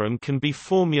theorem can be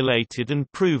formulated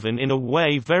and proven in a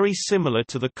way very similar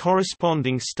to the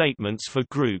corresponding statements for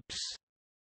groups.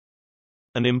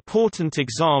 An important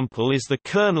example is the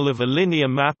kernel of a linear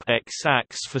map X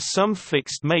for some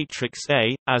fixed matrix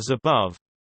A, as above.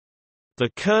 The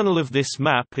kernel of this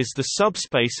map is the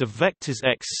subspace of vectors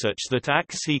X such that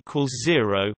X equals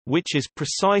 0, which is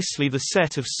precisely the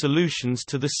set of solutions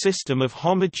to the system of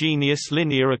homogeneous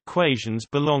linear equations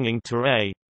belonging to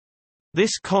A.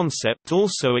 This concept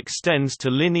also extends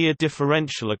to linear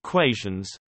differential equations.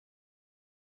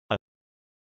 A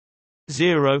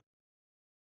 0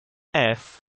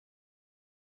 F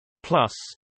plus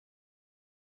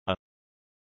a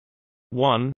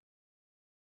 1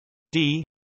 D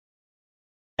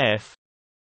F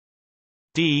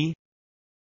D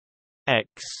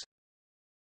X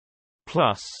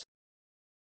plus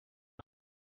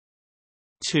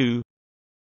 2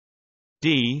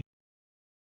 D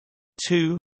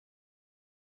 2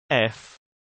 F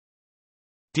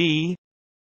D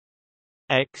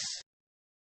X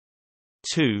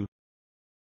 2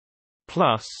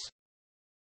 plus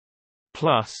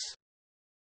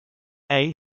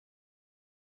A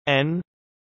N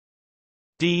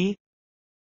D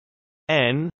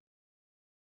N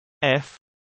F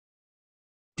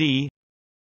D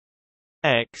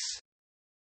X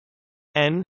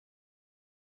N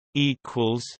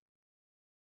equals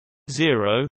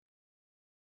 0.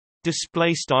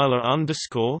 Display style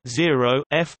underscore 0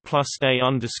 F plus A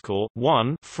underscore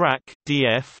 1 frac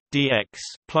DF DX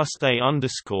plus A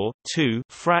underscore 2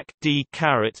 frac D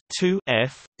caret 2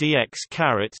 F DX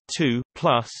caret 2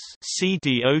 plus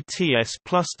CDOTS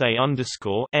plus A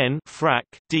underscore N frac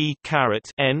D caret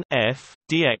N F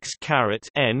DX caret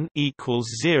N equals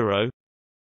 0.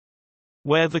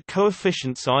 where the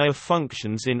coefficients I are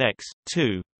functions in X,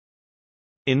 2.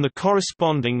 In the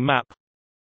corresponding map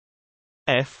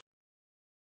F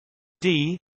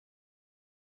D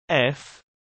F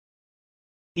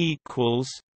equals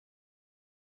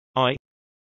I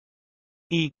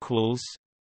equals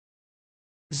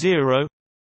 0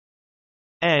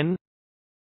 N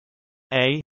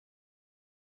A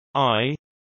I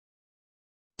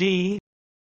D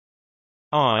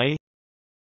I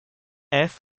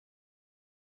F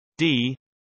D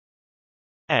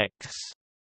X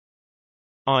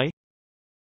I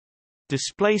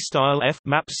display style F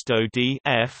mapsto D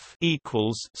F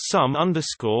equals sum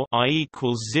underscore I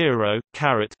equals 0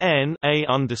 caret N A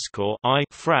underscore I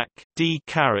frac D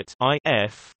caret I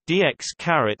F dx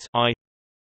caret I.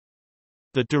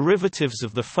 The derivatives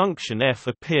of the function f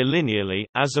appear linearly,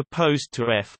 as opposed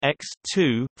to f x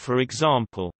 2, for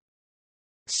example.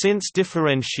 Since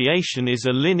differentiation is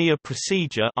a linear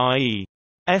procedure, i.e.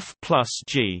 f plus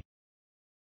g.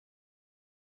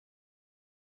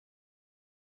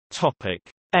 Topic: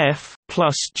 f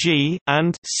plus g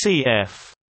and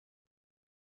cf.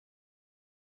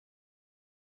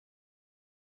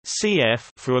 Cf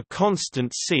for a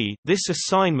constant c. This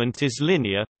assignment is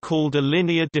linear, called a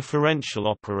linear differential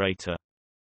operator.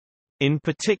 In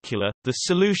particular, the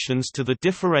solutions to the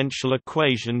differential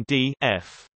equation d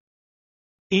f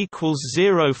equals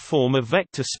 0 form a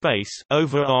vector space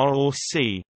over R or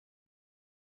C.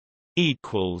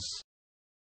 Equals.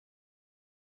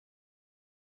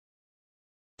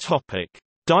 Topic: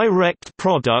 Direct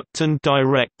product and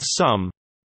direct sum.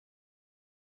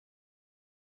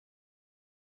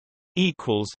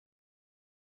 Equals.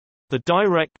 The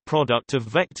direct product of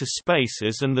vector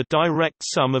spaces and the direct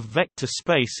sum of vector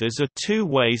spaces are two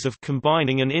ways of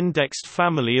combining an indexed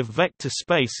family of vector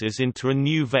spaces into a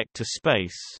new vector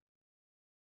space.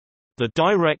 The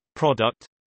direct product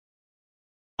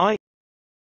I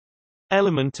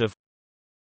element of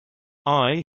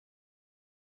I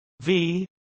V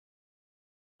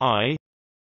I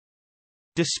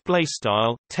display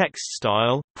style text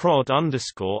style prod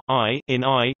underscore I in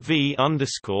I V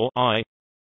underscore I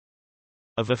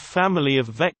of a family of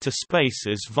vector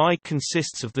spaces. Vi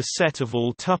consists of the set of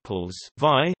all tuples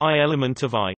Vi I element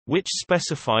of I, which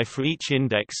specify for each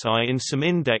index I in some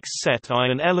index set I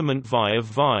an element Vi of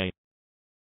Vi.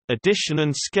 Addition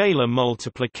and scalar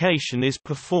multiplication is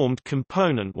performed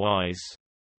component-wise.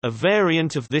 A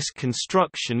variant of this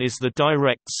construction is the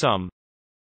direct sum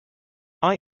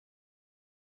I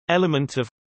element of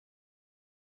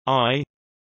I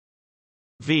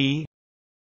V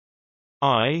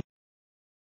I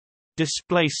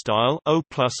display style O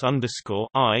plus underscore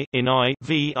I in I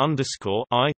V underscore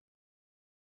I,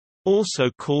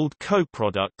 also called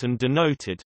coproduct and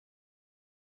denoted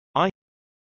I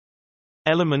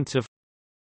element of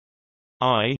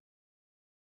I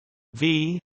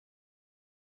V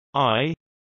I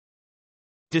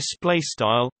display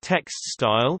style text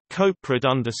style coprod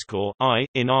underscore I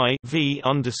in I V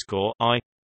underscore I,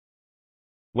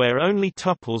 where only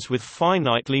tuples with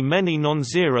finitely many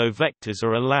non-zero vectors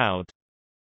are allowed.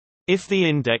 If the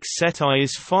index set I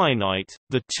is finite,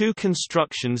 the two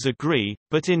constructions agree,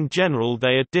 but in general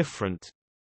they are different.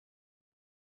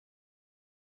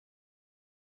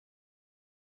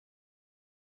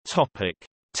 Topic: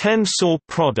 Tensor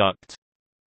product.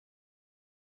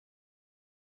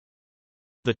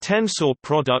 The tensor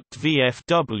product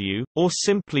VFW, or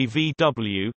simply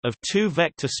VW, of two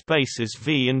vector spaces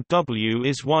V and W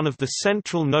is one of the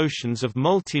central notions of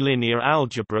multilinear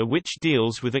algebra, which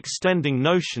deals with extending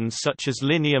notions such as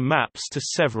linear maps to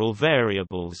several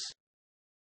variables.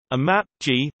 A map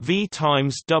G, V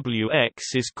times Wx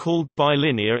is called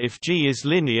bilinear if G is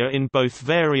linear in both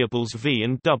variables V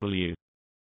and W.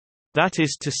 That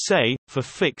is to say, for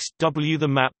fixed W the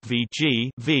map Vg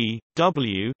v,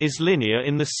 W is linear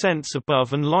in the sense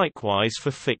above, and likewise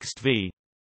for fixed V.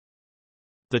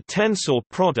 The tensor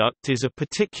product is a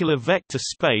particular vector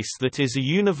space that is a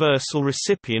universal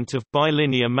recipient of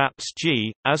bilinear maps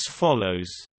G, as follows.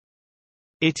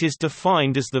 It is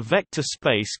defined as the vector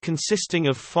space consisting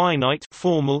of finite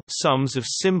formal sums of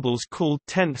symbols called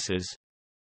tensors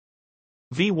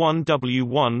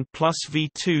V1W1 plus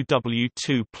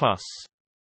V2W2 plus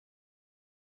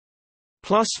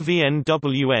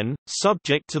VNWN,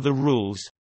 subject to the rules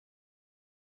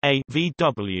A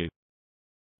VW.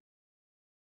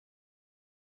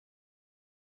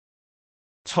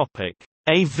 Topic: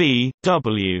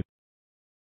 AVW.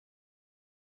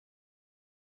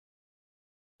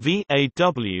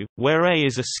 VAW, where A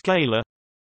is a scalar.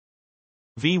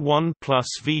 V1 plus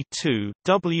V2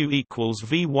 W equals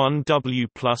V1W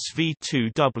plus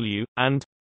V2W, and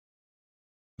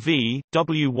V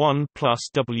W1 plus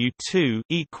W2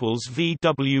 equals V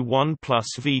W1 plus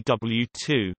V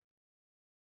W2.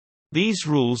 These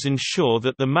rules ensure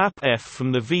that the map F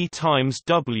from the V times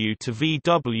W to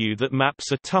VW that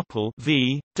maps a tuple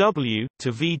V W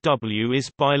to VW is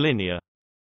bilinear.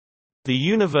 The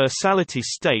universality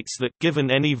states that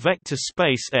given any vector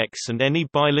space X and any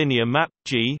bilinear map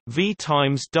G, V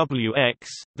times Wx,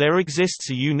 there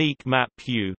exists a unique map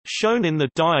U, shown in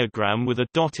the diagram with a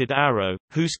dotted arrow,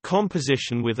 whose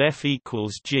composition with F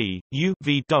equals G, U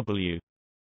VW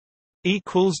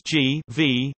equals G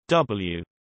V W.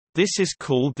 This is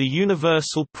called the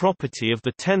universal property of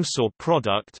the tensor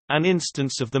product, an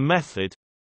instance of the method,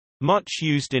 much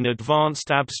used in advanced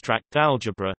abstract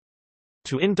algebra,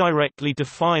 to indirectly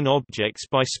define objects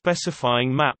by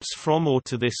specifying maps from or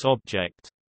to this object.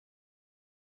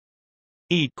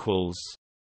 Equals.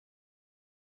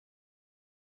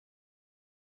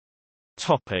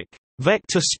 Topic: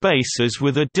 Vector spaces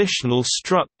with additional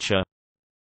structure.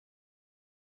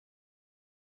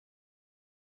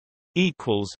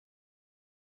 Equals.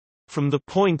 From the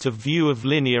point of view of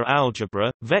linear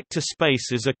algebra, vector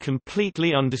spaces are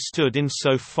completely understood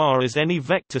insofar as any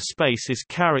vector space is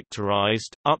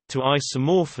characterized, up to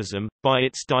isomorphism, by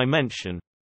its dimension.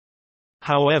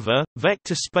 However,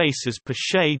 vector spaces per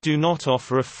se do not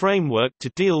offer a framework to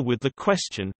deal with the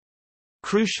question,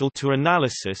 crucial to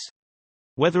analysis,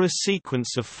 whether a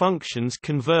sequence of functions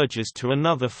converges to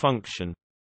another function.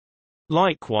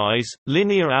 Likewise,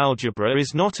 linear algebra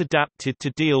is not adapted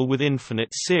to deal with infinite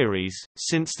series,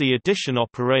 since the addition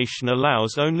operation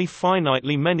allows only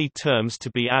finitely many terms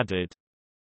to be added.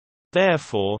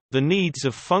 Therefore, the needs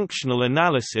of functional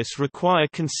analysis require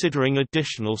considering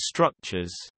additional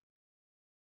structures.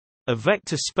 A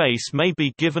vector space may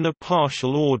be given a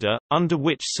partial order, under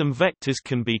which some vectors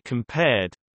can be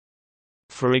compared.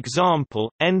 For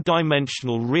example,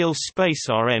 n-dimensional real space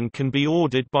Rn can be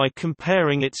ordered by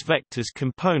comparing its vectors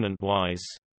component-wise.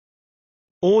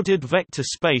 Ordered vector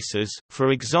spaces,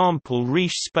 for example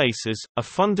Riesz spaces, are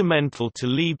fundamental to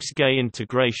Lebesgue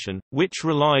integration, which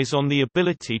relies on the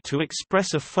ability to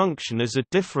express a function as a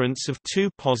difference of two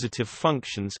positive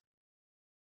functions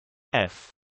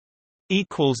f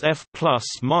equals f plus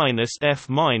minus f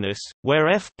minus, where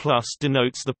f plus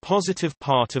denotes the positive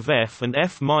part of f and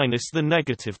f minus the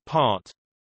negative part.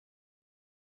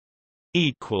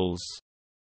 Equals.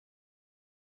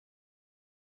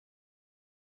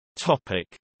 Topic: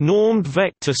 Normed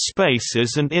vector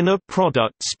spaces and inner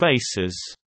product spaces.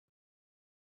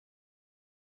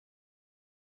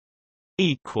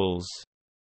 Equals.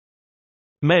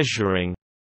 Measuring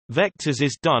vectors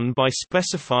is done by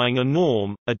specifying a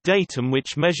norm, a datum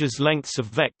which measures lengths of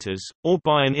vectors, or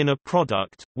by an inner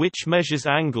product, which measures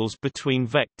angles between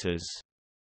vectors.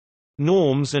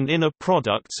 Norms and inner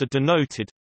products are denoted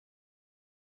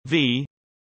V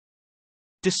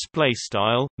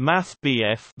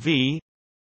 \mathbf V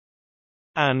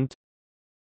and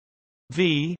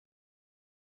V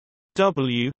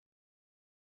W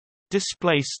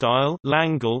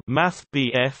Langle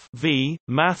mathbf V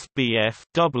mathbf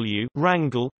W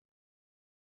rangle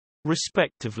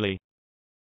respectively.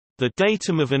 The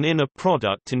datum of an inner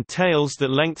product entails that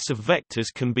lengths of vectors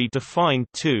can be defined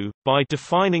too, by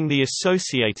defining the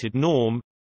associated norm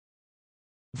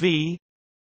V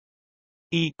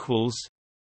equals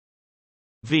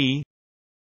V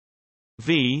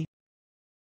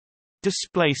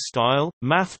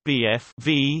 \mathbf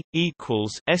V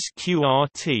equals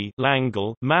sqrt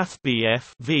Langle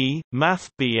mathbf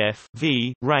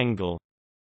V rangle.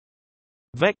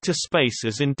 Vector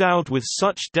spaces endowed with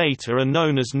such data are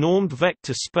known as normed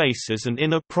vector spaces and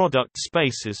inner product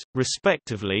spaces,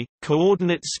 respectively.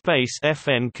 Coordinate space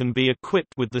Fn can be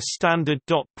equipped with the standard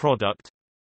dot product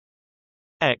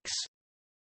x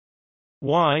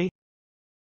y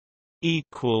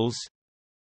equals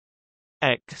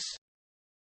x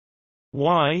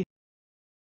y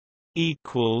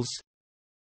equals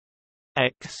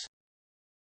x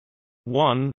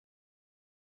 1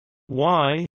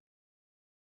 y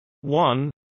 1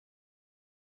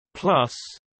 plus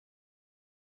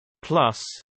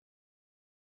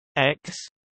x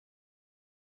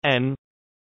n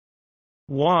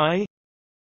y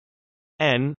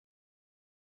n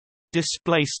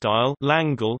display style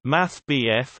Langle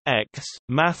mathbf x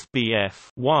mathbf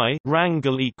y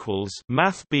rangle equals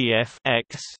mathbf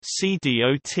x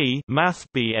cdot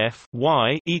mathbf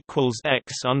y equals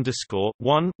x underscore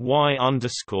 1 y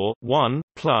underscore 1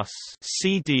 plus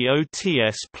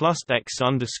cdots plus x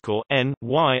underscore n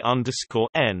y underscore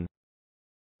n.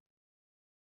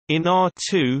 In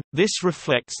R2, this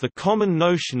reflects the common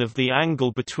notion of the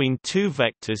angle between two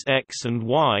vectors x and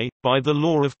y, by the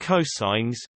law of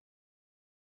cosines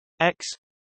x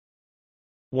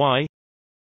y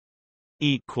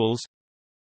equals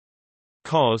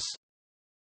cos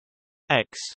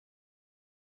x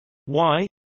y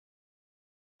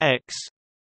x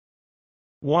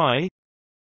y.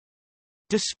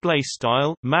 Display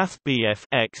style math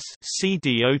x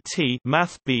CDOT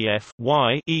math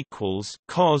y equals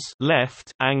cos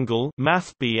left angle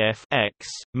math x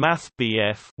math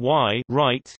y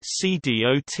right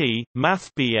CDOT math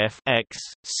x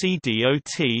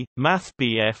CDOT math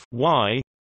y.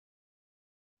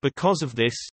 Because of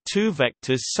this, two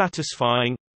vectors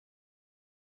satisfying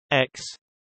x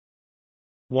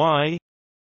y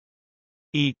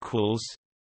equals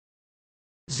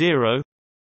 0.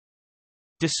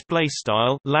 Display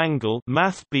style Langle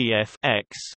math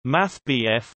x math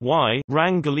y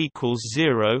rangle equals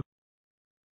 0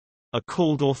 are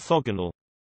called orthogonal.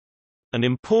 An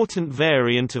important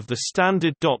variant of the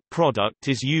standard dot product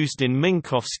is used in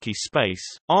Minkowski space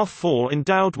R4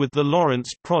 endowed with the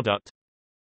Lorentz product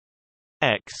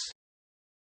x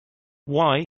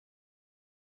y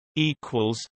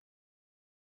equals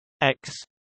x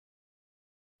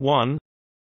 1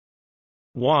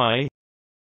 y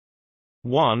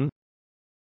 1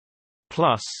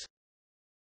 plus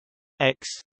x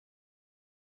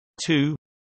 2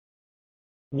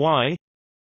 y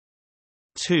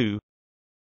 2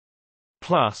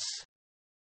 plus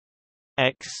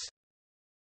x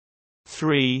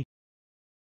 3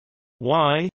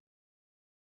 y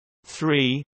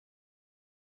 3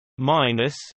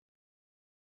 minus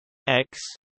x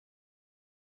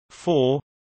 4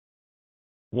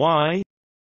 y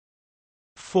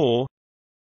 4.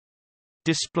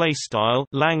 Display style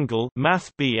Langle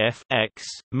math x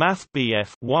math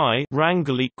y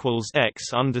rangle equals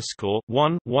x underscore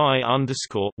 1 y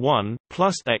underscore 1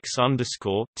 plus x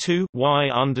underscore 2 y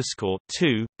underscore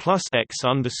 2 plus x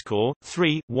underscore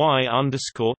 3 y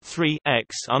underscore 3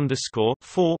 x underscore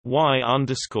 4 y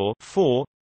underscore 4.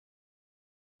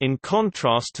 In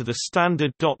contrast to the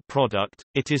standard dot product,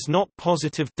 it is not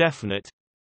positive definite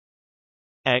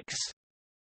x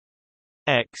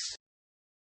x.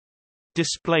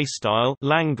 Display style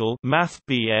Langle math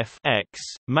x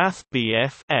math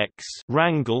x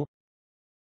rangle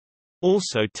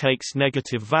also takes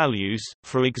negative values,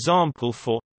 for example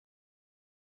for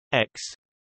x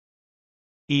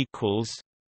equals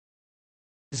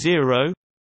 0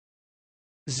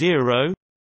 0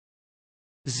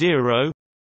 0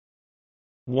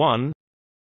 1.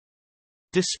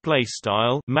 Display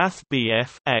style math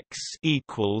x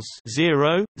equals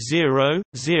 0 0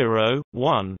 0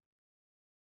 1.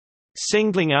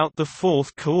 Singling out the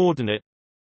fourth coordinate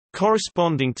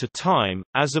corresponding to time,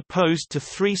 as opposed to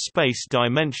three space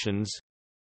dimensions,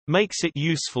 makes it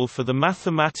useful for the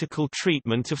mathematical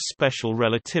treatment of special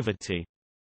relativity.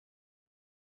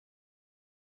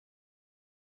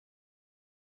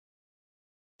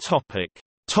 Topic: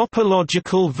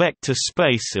 Topological vector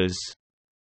spaces.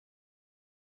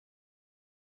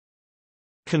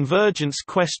 Convergence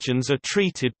questions are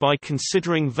treated by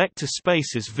considering vector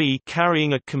spaces V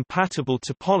carrying a compatible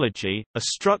topology, a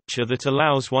structure that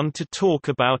allows one to talk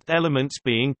about elements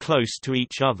being close to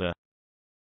each other.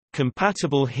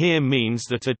 Compatible here means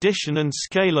that addition and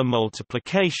scalar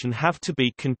multiplication have to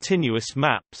be continuous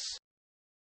maps.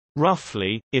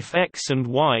 Roughly, if x and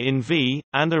y in V,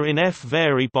 and are in F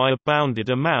vary by a bounded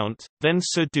amount, then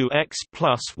so do x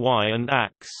plus y and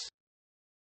x.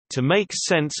 To make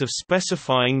sense of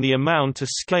specifying the amount a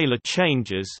scalar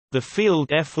changes, the field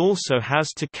F also has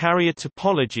to carry a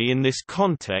topology in this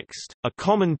context. A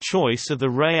common choice are the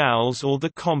reals or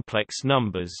the complex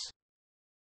numbers.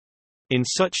 In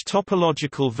such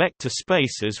topological vector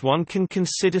spaces one can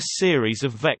consider series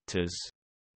of vectors.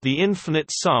 The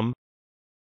infinite sum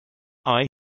I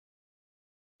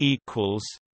equals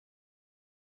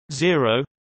 0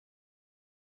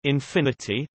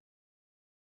 infinity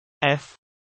F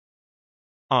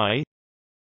I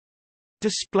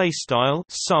display style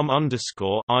sum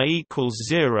underscore I equals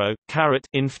 0 caret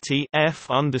inft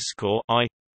F underscore I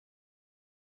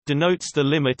denotes the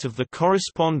limit of the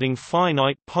corresponding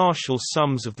finite partial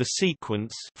sums of the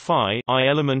sequence phi I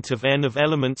element of n of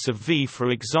elements of V. For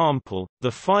example,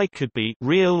 the phi could be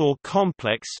real or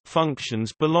complex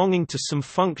functions belonging to some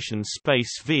function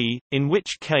space V, in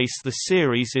which case the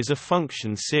series is a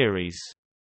function series.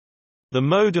 The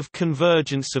mode of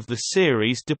convergence of the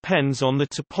series depends on the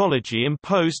topology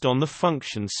imposed on the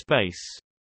function space.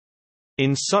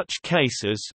 In such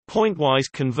cases,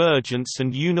 pointwise convergence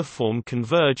and uniform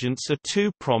convergence are two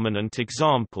prominent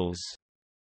examples.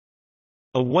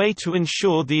 A way to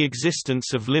ensure the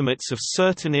existence of limits of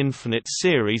certain infinite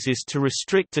series is to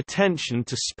restrict attention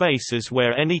to spaces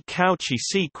where any Cauchy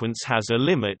sequence has a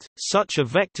limit. Such a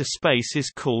vector space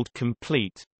is called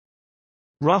complete.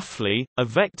 Roughly, a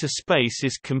vector space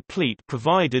is complete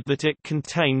provided that it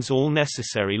contains all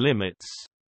necessary limits.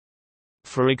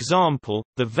 For example,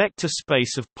 the vector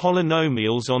space of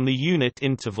polynomials on the unit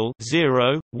interval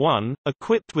 0, 1,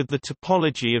 equipped with the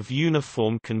topology of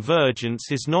uniform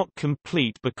convergence is not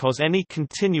complete because any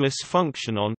continuous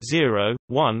function on 0,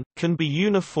 1, can be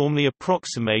uniformly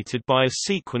approximated by a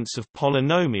sequence of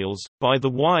polynomials, by the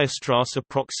Weierstrass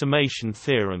approximation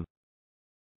theorem.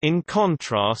 In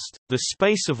contrast, the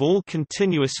space of all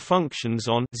continuous functions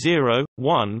on 0,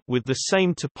 1 with the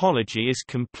same topology is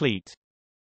complete.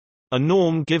 A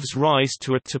norm gives rise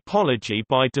to a topology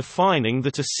by defining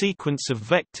that a sequence of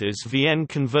vectors Vn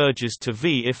converges to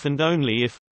V if and only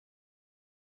if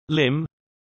lim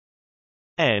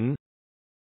n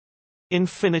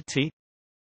infinity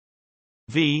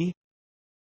V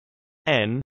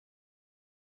n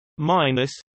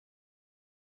minus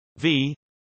V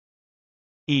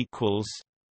equals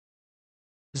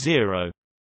 0.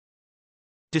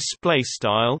 Display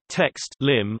style text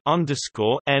lim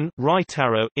underscore n right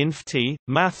arrow inf t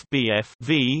math bf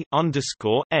v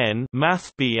underscore n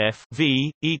math bf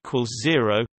v equals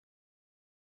 0.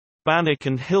 Banach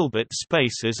and Hilbert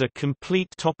spaces are complete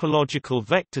topological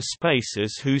vector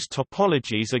spaces whose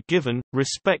topologies are given,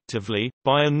 respectively,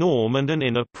 by a norm and an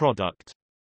inner product.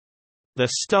 Their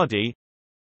study,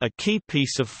 a key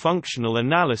piece of functional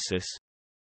analysis,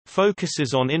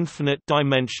 focuses on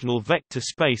infinite-dimensional vector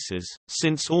spaces,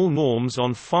 since all norms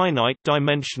on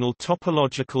finite-dimensional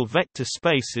topological vector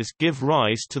spaces give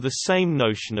rise to the same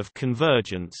notion of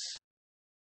convergence.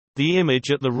 The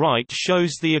image at the right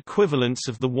shows the equivalence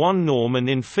of the one norm and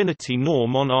infinity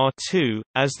norm on R2,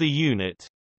 as the unit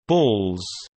balls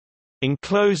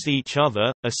enclose each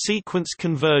other. A sequence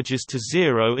converges to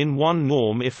 0 in one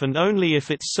norm if and only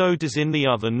if it so does in the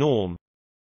other norm.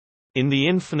 In the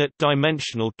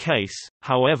infinite-dimensional case,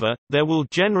 however, there will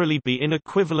generally be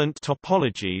inequivalent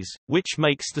topologies, which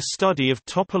makes the study of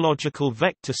topological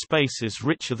vector spaces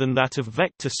richer than that of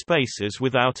vector spaces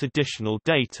without additional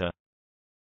data.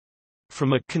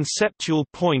 From a conceptual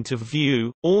point of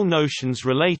view, all notions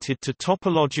related to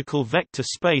topological vector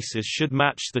spaces should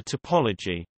match the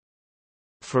topology.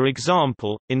 For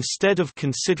example, instead of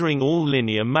considering all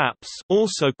linear maps,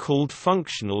 also called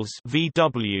functionals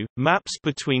 (VW), maps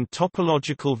between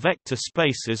topological vector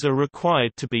spaces are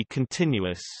required to be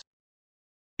continuous.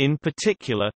 In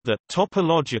particular, the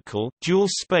topological dual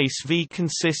space V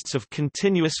consists of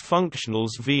continuous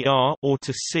functionals VR or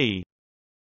to C.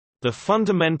 The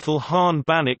fundamental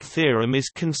Hahn-Banach theorem is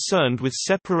concerned with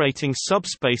separating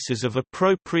subspaces of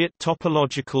appropriate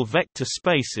topological vector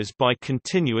spaces by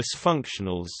continuous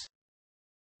functionals.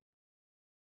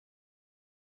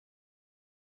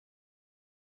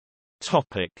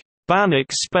 Topic: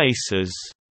 Banach spaces.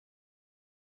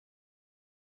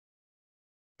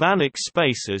 Banach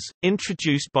spaces,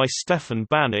 introduced by Stefan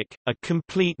Banach, are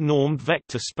complete normed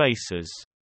vector spaces.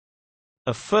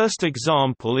 A first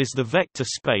example is the vector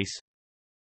space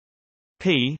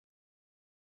P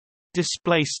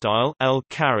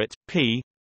L_P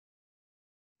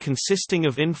consisting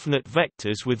of infinite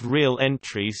vectors with real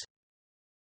entries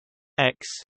x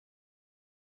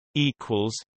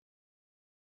equals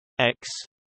x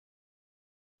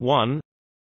 1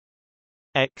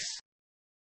 x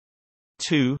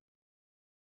 2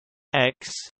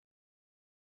 x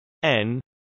n.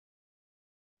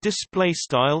 Display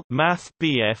style Math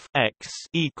BF x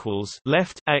equals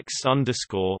left x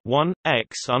underscore 1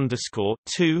 x underscore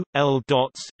 2 L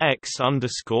dots x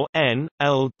underscore n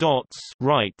L dots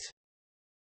right,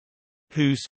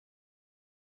 whose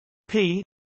P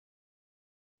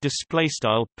display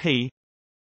style P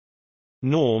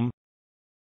norm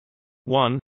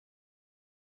 1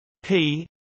 P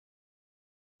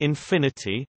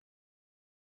infinity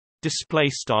display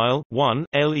style 1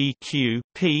 leq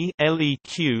p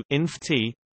leq inf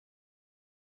t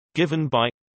given by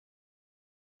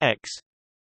x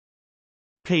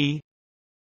p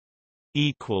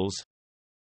equals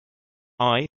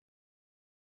I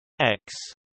x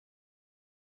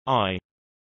I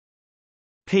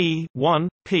P1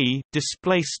 P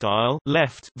display style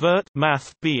left vert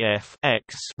math BF x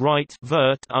x right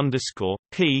vert underscore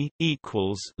p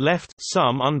equals left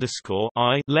sum underscore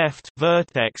I left vert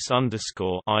x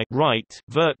underscore I right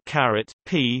vert caret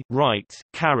p right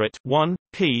caret 1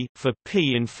 p for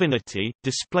p infinity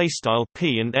display style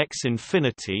p and x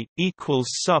infinity equals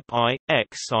sup I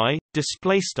x I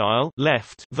display style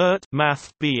left vert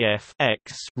math bf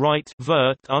x right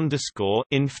vert underscore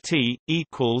inf t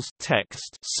equals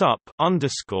text sup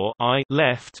underscore I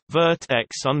left vert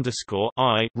x underscore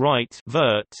I right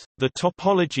vert. The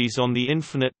topologies on the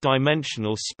infinite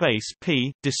dimensional space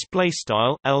P display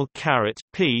style L caret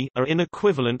P are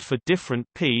inequivalent for different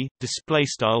P display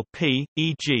style P,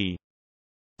 e.g.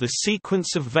 the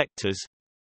sequence of vectors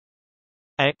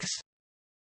x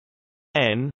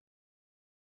n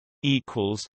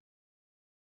equals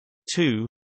 2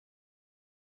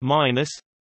 minus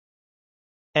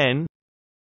n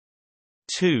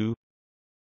 2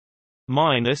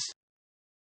 minus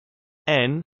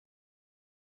n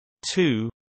 2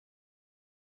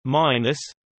 minus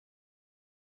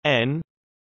n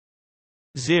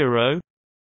 0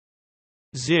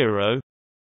 0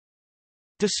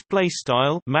 display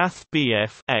style math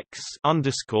BF x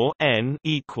underscore n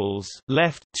equals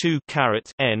left 2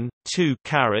 caret n 2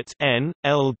 caret n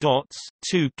L dots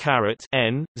 2 caret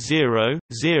n 0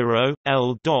 0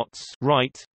 L dots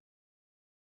right,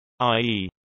 i.e.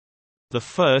 the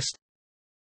first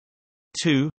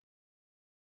 2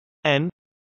 n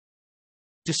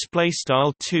display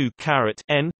style 2 caret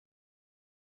n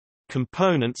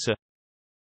components are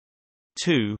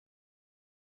 2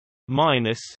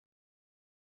 minus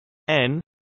n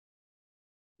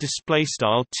display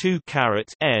style 2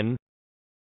 caret n.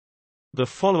 The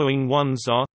following ones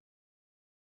are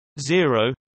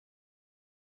 0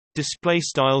 display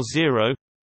style 0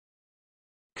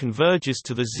 converges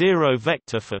to the 0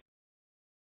 vector for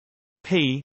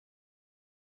p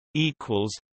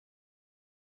equals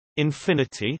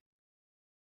infinity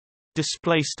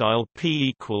display style p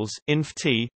equals inf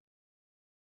t,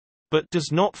 but does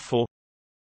not for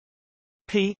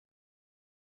p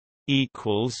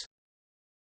equals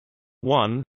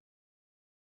 1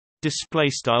 display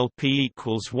style p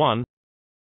equals 1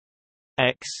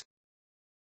 x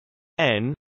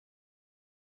n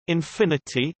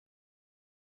infinity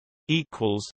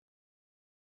equals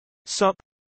sup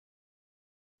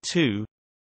 2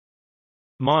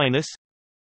 minus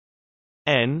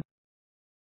n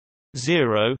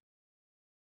 0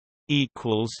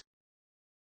 equals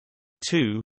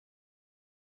 2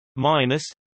 minus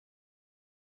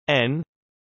n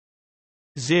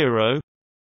 0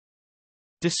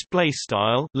 display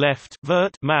style left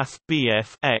vert math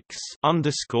BF x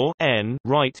underscore n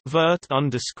right vert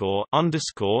underscore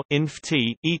inf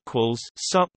t equals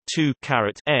sup 2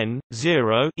 caret n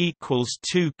 0 equals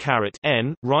 2 caret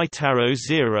n right arrow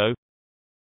 0,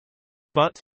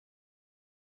 but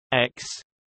x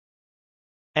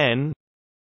n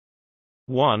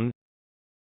 1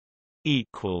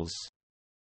 equals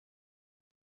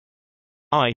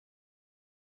I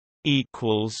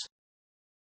equals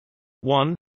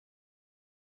 1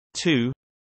 2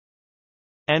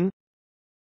 n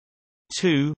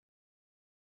 2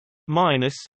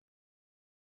 minus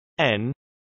n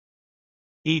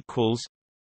equals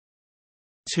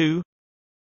 2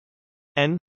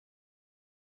 n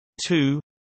 2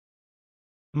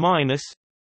 minus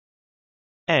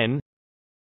n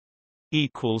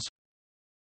equals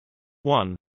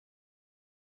 1.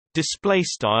 Display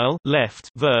style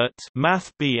left vert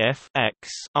math BF x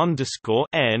underscore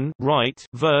n right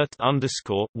vert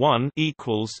underscore 1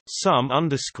 equals sum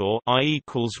underscore I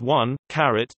equals 1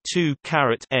 caret 2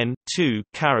 caret n 2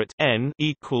 caret n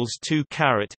equals 2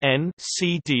 caret n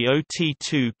c dot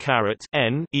 2 caret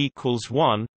n equals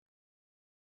 1.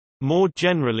 More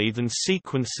generally than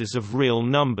sequences of real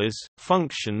numbers,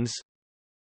 functions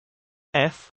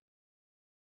f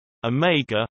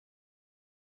omega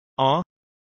r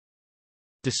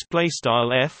display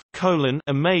style f colon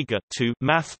omega to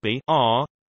math b r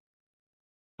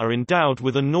are endowed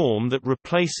with a norm that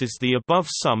replaces the above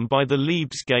sum by the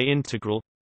Lebesgue integral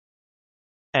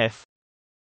f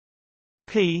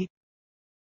p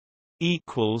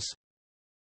equals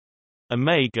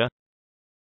omega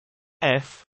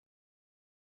f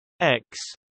x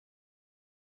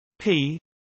p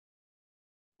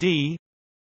d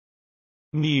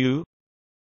mu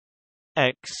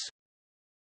x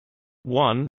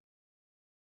 1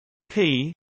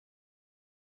 p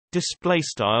display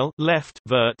style left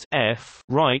vert f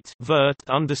right vert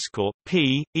underscore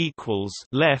p equals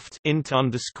left int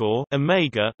underscore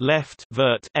omega left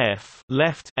vert f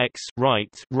left x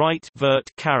right right vert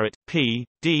caret p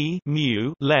d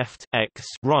mu left x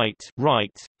right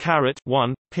right caret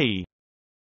 1 p.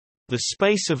 the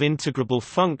space of integrable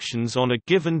functions on a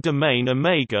given domain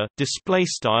omega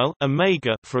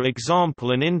omega, for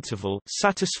example an interval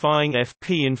satisfying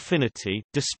fp infinity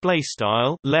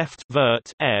left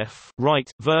vert f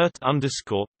right vert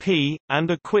underscore p,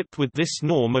 and equipped with this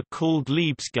norm are called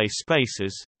Lebesgue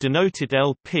spaces, denoted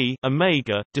LP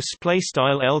omega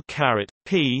L caret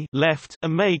p left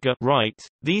omega right.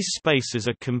 These spaces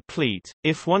are complete.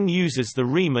 If one uses the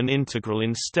Riemann integral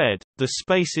instead, the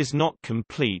space is not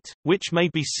complete, which may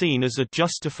be seen as a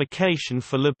justification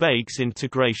for Lebesgue's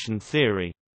integration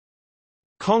theory.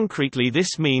 Concretely,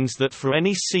 this means that for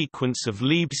any sequence of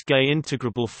Lebesgue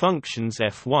integrable functions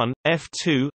f1,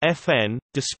 f2, fn,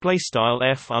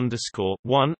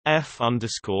 f_1,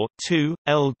 f_2,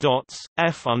 l dots,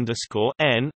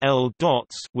 f_n, l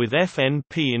dots, with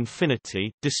fnp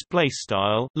infinity,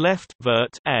 left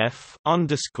vert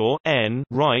f_n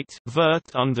right vert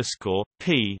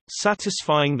p,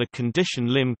 satisfying the condition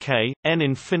lim k n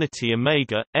infinity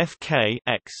omega fk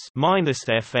x minus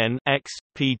fn x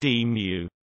pd mu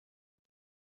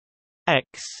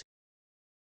x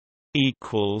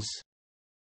equals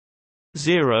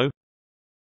 0.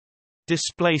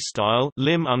 Display style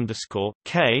lim underscore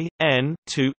k n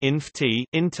to inf t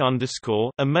int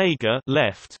underscore omega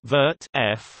left vert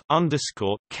f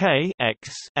underscore k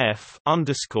x f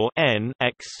underscore n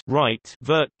x right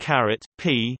vert caret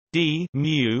p d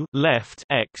mu left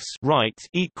x right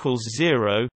equals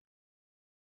 0.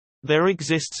 There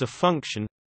exists a function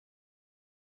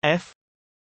f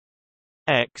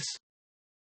x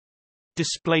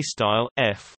display style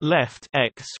f left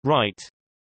x right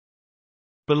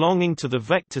belonging to the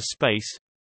vector space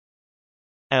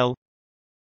L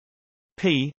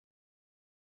P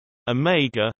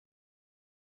omega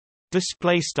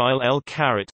display style L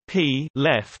caret P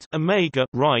left omega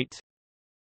right,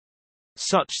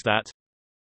 such that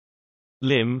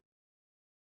lim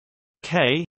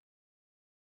k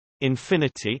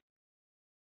infinity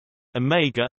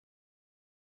omega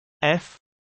f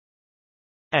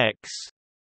x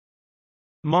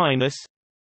minus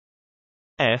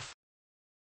f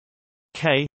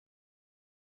k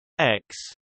x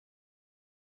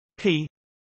p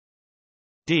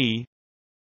d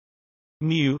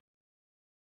mu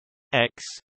x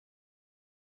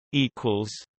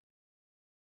equals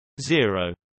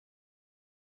 0.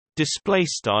 Display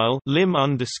style lim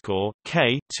underscore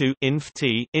k to inf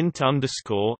t int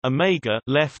underscore omega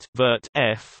left vert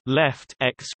f left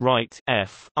x right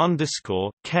f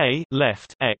underscore k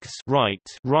left x right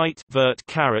right vert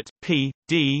caret p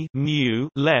d mu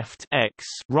left x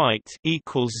right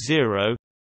equals 0.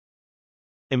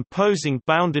 Imposing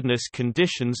boundedness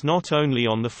conditions not only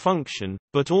on the function,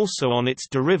 but also on its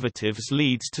derivatives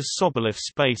leads to Sobolev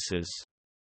spaces.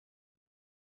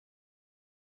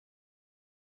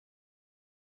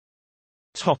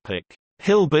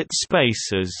 Hilbert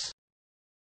spaces.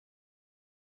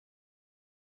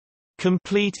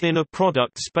 Complete inner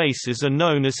product spaces are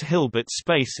known as Hilbert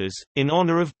spaces, in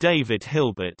honor of David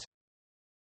Hilbert.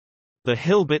 The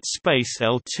Hilbert space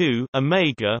L2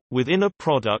 omega with inner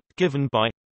product given by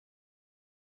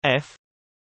f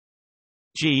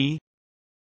g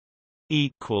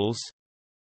equals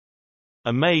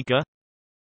omega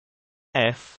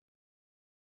f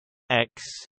x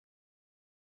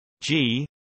g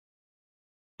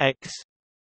x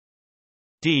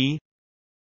d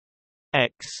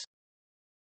x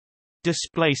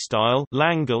display style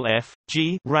Langle f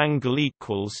g rangle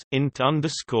equals int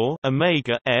underscore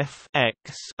omega f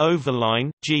x overline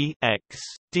g x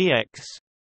dx,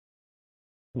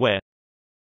 where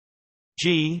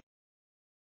g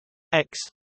x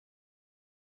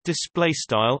display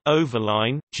style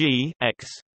overline g x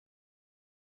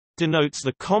denotes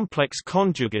the complex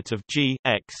conjugate of g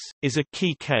x, is a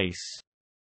key case.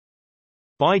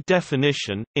 By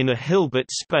definition, in a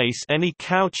Hilbert space any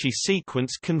Cauchy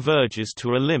sequence converges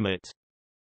to a limit.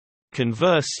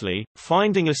 Conversely,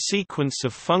 finding a sequence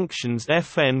of functions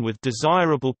fn with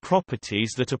desirable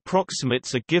properties that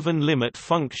approximates a given limit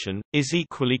function, is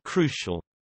equally crucial.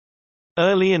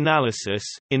 Early analysis,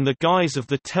 in the guise of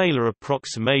the Taylor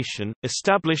approximation,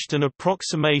 established an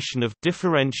approximation of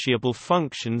differentiable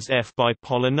functions f by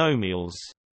polynomials.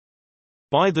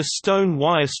 By the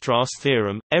Stone-Weierstrass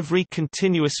theorem, every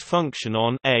continuous function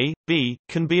on a, b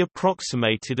can be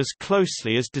approximated as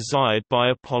closely as desired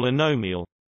by a polynomial.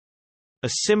 A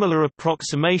similar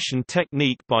approximation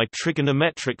technique by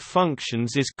trigonometric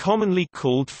functions is commonly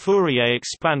called Fourier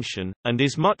expansion, and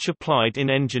is much applied in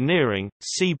engineering,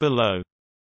 see below.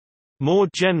 More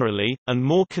generally, and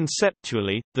more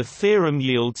conceptually, the theorem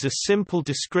yields a simple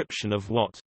description of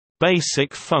what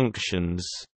basic functions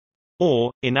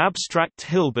Or, in abstract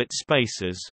Hilbert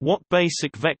spaces, what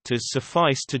basic vectors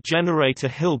suffice to generate a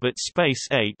Hilbert space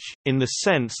H, in the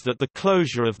sense that the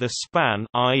closure of the span,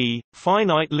 i.e.,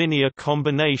 finite linear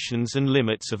combinations and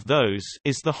limits of those,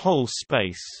 is the whole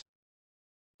space.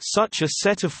 Such a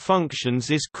set of functions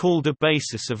is called a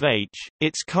basis of H.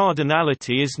 Its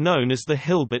cardinality is known as the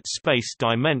Hilbert space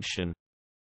dimension.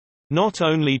 Not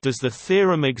only does the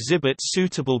theorem exhibit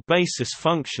suitable basis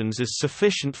functions as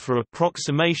sufficient for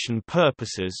approximation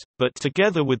purposes, but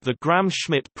together with the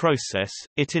Gram-Schmidt process,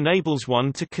 it enables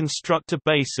one to construct a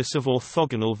basis of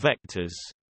orthogonal vectors.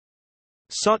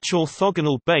 Such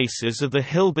orthogonal bases are the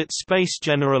Hilbert space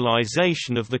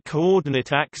generalization of the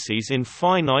coordinate axes in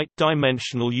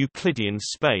finite-dimensional Euclidean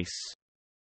space.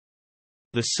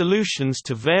 The solutions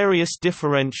to various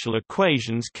differential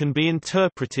equations can be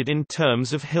interpreted in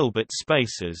terms of Hilbert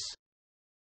spaces.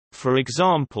 For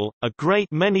example, a great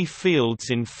many fields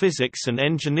in physics and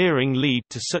engineering lead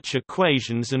to such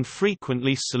equations, and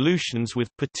frequently solutions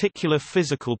with particular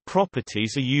physical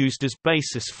properties are used as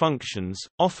basis functions,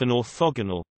 often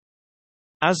orthogonal.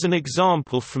 As an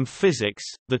example from physics,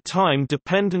 the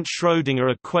time-dependent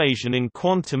Schrödinger equation in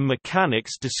quantum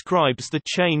mechanics describes the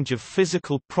change of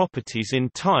physical properties in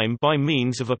time by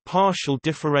means of a partial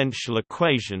differential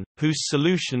equation, whose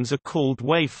solutions are called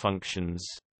wave functions.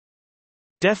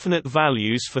 Definite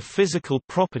values for physical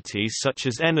properties such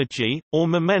as energy, or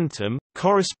momentum,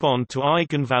 correspond to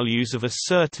eigenvalues of a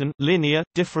certain linear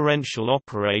differential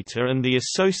operator, and the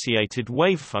associated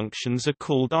wave functions are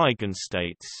called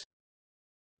eigenstates.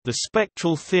 The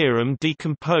spectral theorem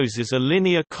decomposes a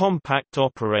linear compact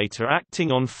operator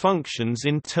acting on functions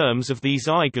in terms of these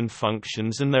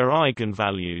eigenfunctions and their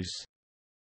eigenvalues.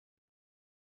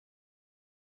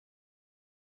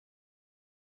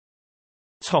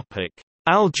 Topic: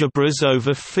 Algebras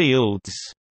over fields.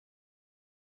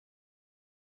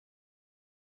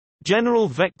 General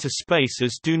vector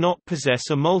spaces do not possess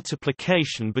a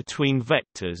multiplication between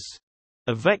vectors.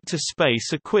 A vector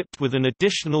space equipped with an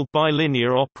additional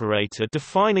bilinear operator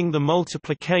defining the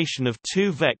multiplication of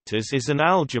two vectors is an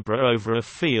algebra over a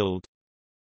field.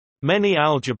 Many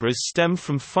algebras stem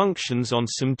from functions on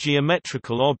some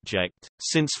geometrical object,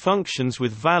 since functions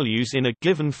with values in a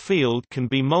given field can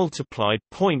be multiplied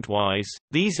pointwise.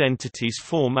 These entities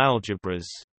form algebras.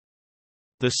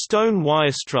 The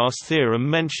Stone-Weierstrass theorem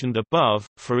mentioned above,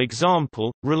 for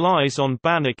example, relies on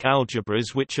Banach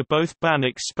algebras, which are both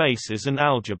Banach spaces and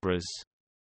algebras.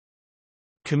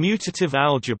 Commutative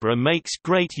algebra makes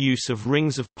great use of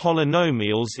rings of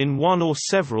polynomials in one or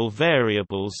several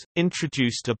variables,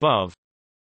 introduced above.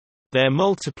 Their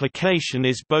multiplication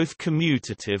is both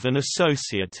commutative and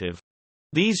associative.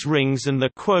 These rings and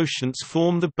their quotients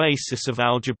form the basis of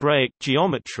algebraic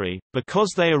geometry,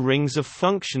 because they are rings of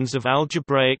functions of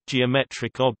algebraic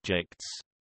geometric objects.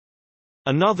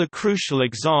 Another crucial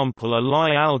example are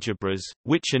Lie algebras,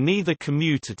 which are neither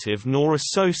commutative nor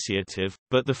associative,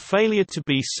 but the failure to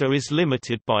be so is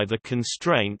limited by the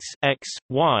constraints x,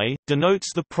 y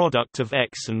denotes the product of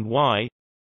x and y,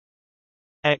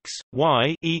 x,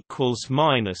 y equals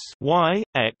minus y,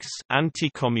 x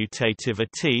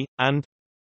anticommutativity, and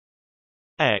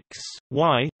x,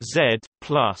 y, z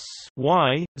plus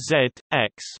y, z,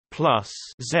 x plus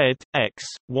z, x,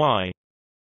 y.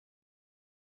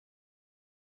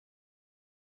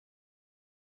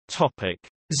 Topic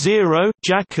 0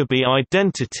 Jacobi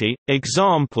identity.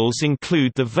 Examples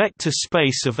include the vector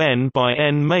space of n by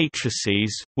n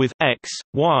matrices with x,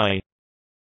 y.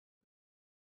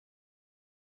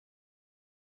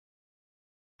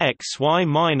 xy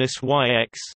minus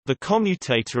yx, the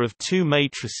commutator of two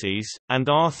matrices, and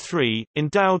R3,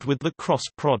 endowed with the cross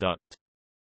product.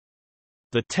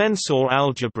 The tensor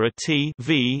algebra T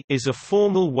v is a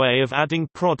formal way of adding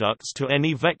products to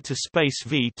any vector space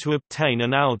V to obtain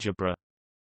an algebra.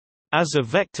 As a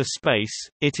vector space,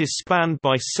 it is spanned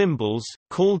by symbols,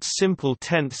 called simple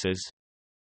tensors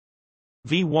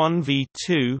v1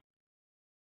 v2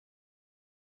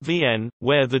 Vn,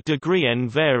 where the degree n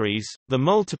varies. The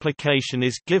multiplication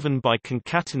is given by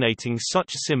concatenating such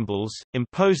symbols,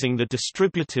 imposing the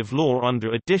distributive law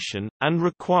under addition, and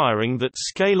requiring that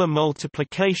scalar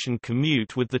multiplication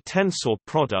commute with the tensor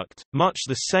product, much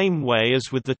the same way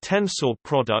as with the tensor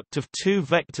product of two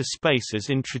vector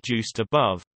spaces introduced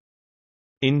above.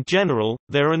 In general,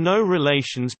 there are no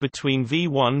relations between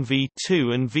v1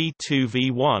 v2 and v2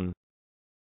 v1.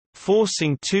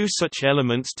 Forcing two such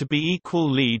elements to be equal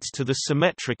leads to the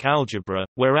symmetric algebra,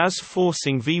 whereas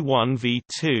forcing v1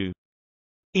 v2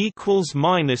 equals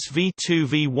minus v2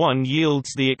 v1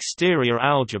 yields the exterior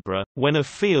algebra. When a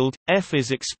field F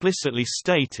is explicitly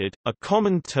stated, a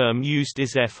common term used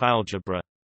is F algebra.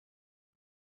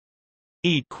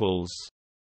 equals.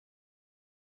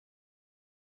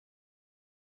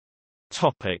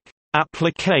 Topic: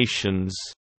 Applications.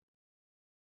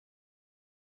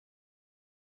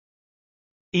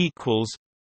 Equals.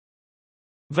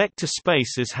 Vector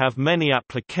spaces have many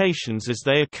applications as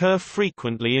they occur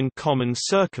frequently in common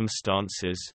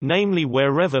circumstances, namely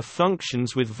wherever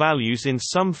functions with values in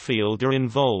some field are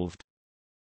involved.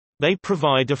 They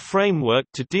provide a framework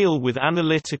to deal with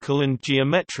analytical and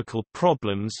geometrical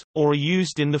problems, or are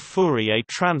used in the Fourier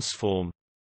transform.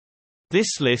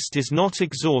 This list is not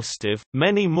exhaustive,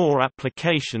 many more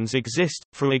applications exist,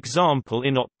 for example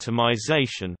in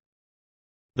optimization.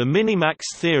 The minimax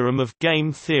theorem of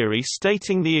game theory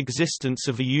stating the existence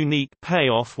of a unique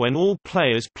payoff when all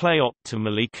players play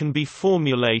optimally can be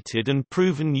formulated and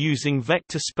proven using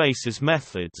vector spaces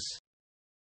methods.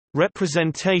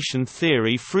 Representation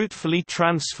theory fruitfully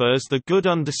transfers the good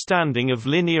understanding of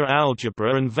linear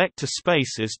algebra and vector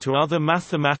spaces to other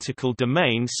mathematical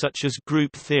domains such as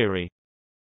group theory.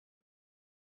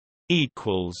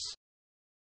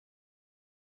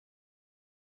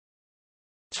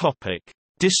 Topic: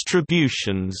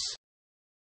 Distributions.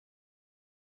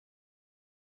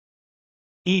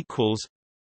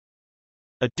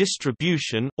 A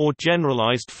distribution, or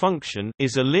generalized function,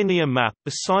 is a linear map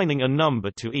assigning a number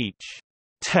to each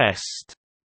test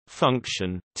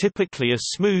function, typically a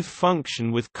smooth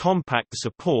function with compact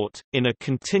support, in a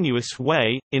continuous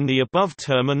way. In the above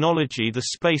terminology, the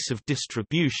space of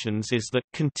distributions is the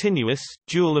continuous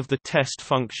dual of the test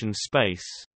function space.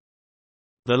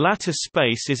 The latter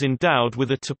space is endowed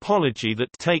with a topology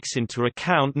that takes into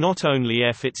account not only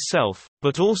f itself,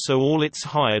 but also all its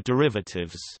higher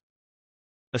derivatives.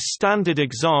 A standard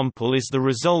example is the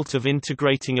result of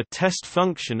integrating a test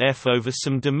function f over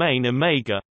some domain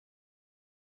omega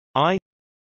I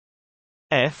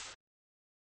f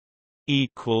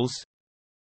equals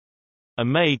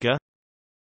omega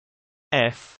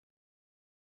f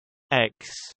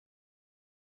x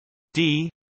d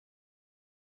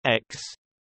x.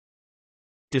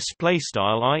 Display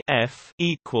style I f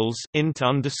equals int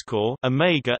underscore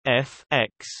omega f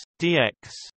x dx.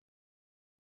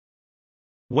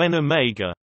 When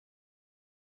omega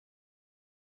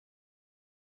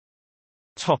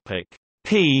topic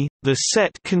P, the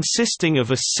set consisting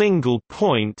of a single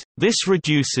point, this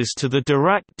reduces to the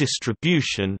Dirac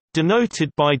distribution,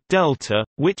 denoted by delta,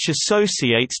 which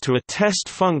associates to a test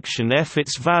function f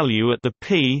its value at the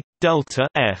P, delta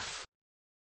f.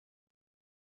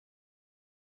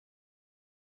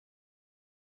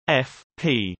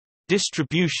 F.P.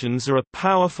 distributions are a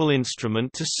powerful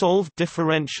instrument to solve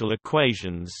differential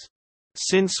equations.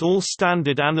 Since all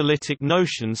standard analytic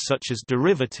notions such as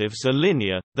derivatives are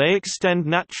linear, they extend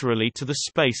naturally to the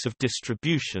space of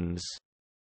distributions.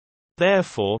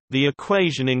 Therefore, the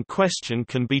equation in question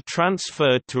can be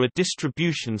transferred to a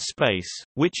distribution space,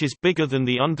 which is bigger than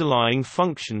the underlying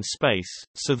function space,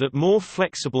 so that more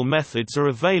flexible methods are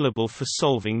available for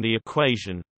solving the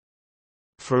equation.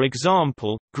 For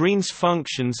example, Green's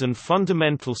functions and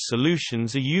fundamental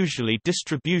solutions are usually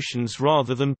distributions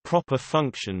rather than proper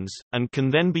functions, and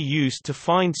can then be used to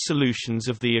find solutions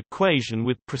of the equation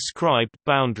with prescribed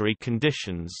boundary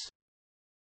conditions.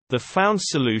 The found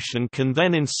solution can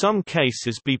then in some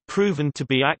cases be proven to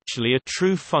be actually a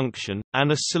true function,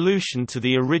 and a solution to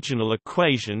the original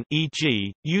equation,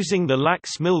 e.g., using the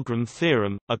Lax-Milgram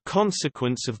theorem, a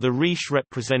consequence of the Riesz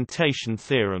representation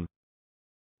theorem.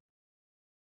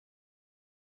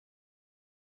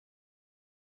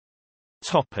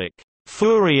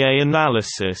 Fourier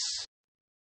analysis.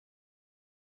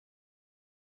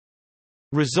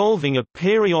 Resolving a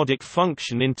periodic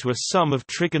function into a sum of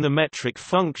trigonometric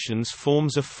functions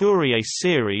forms a Fourier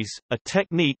series, a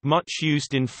technique much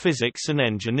used in physics and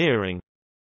engineering.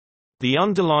 The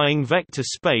underlying vector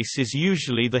space is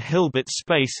usually the Hilbert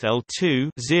space L2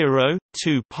 0,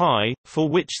 2 pi, for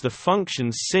which the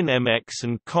functions sin mx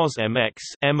and cos mx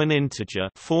m an integer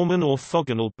form an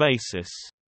orthogonal basis.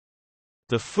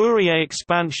 The Fourier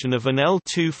expansion of an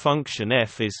L2 function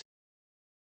f is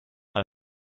a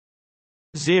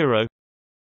 0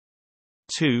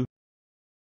 2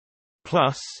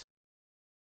 plus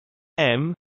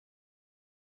m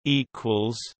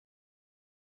equals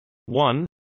 1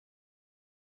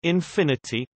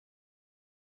 infinity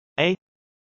a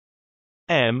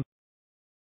m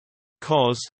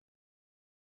cos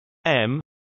m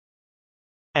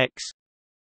x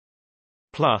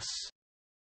plus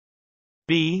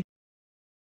b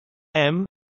m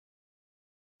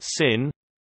sin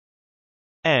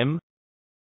m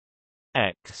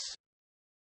x.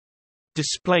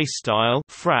 display style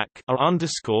frac r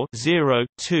underscore 0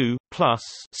 2 plus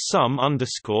sum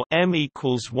underscore m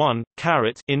equals 1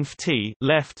 caret inf t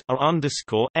left r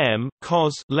underscore m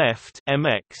cos left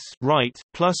mx right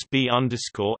plus b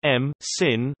underscore m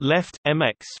sin left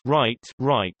mx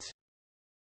right.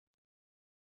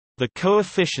 The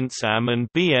coefficients am and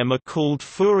bm are called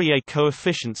Fourier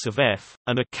coefficients of f,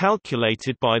 and are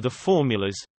calculated by the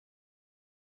formulas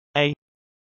a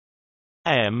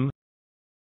m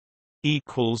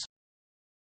equals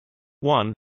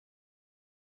 1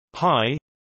 pi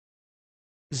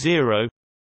 0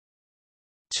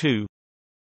 2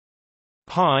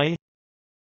 pi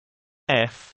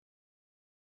f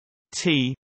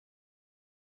t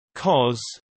cos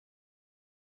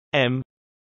m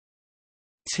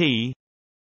t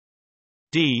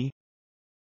d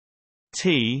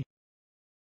t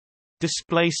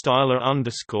display style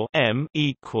underscore m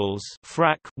equals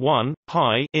frac 1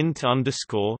 pi int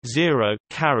underscore 0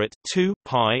 caret 2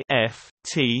 pi f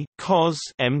t cos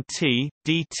m t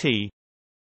dt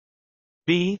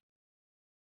b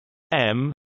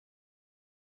m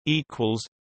equals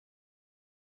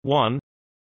 1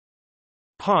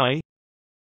 pi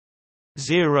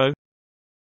 0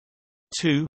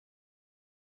 2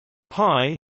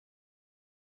 pi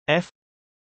f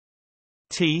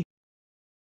t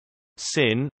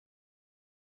sin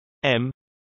m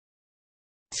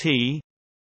t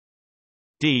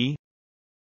d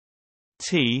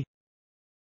t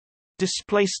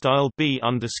display style b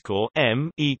underscore m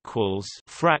equals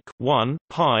frac 1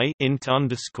 pi int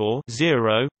underscore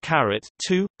 0 caret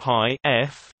 2 pi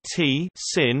f t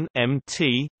sin m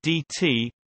t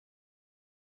dt.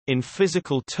 In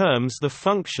physical terms, the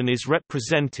function is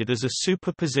represented as a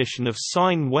superposition of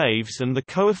sine waves, and the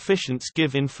coefficients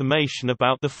give information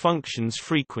about the function's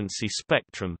frequency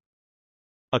spectrum.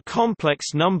 A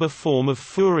complex number form of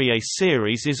Fourier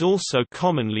series is also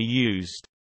commonly used.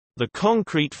 The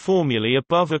concrete formulae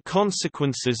above are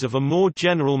consequences of a more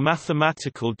general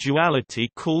mathematical duality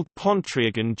called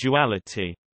Pontryagin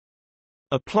duality.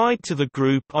 Applied to the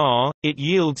group R, it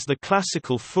yields the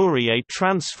classical Fourier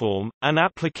transform. An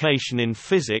application in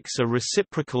physics are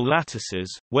reciprocal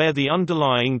lattices, where the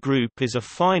underlying group is a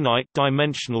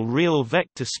finite-dimensional real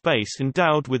vector space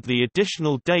endowed with the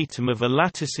additional datum of a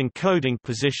lattice encoding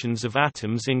positions of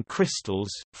atoms in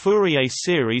crystals. Fourier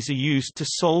series are used to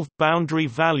solve boundary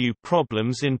value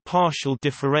problems in partial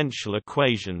differential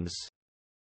equations.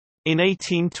 In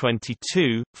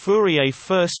 1822, Fourier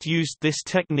first used this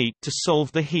technique to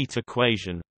solve the heat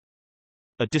equation.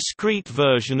 A discrete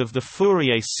version of the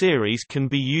Fourier series can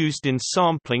be used in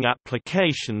sampling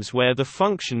applications where the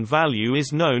function value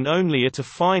is known only at a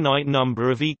finite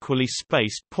number of equally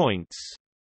spaced points.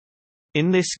 In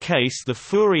this case, the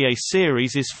Fourier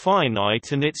series is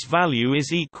finite and its value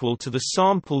is equal to the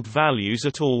sampled values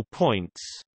at all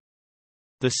points.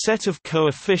 The set of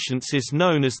coefficients is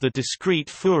known as the discrete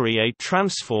Fourier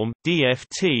transform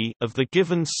 (DFT) of the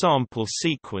given sample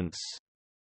sequence.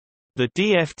 The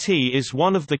DFT is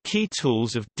one of the key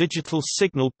tools of digital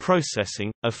signal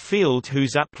processing, a field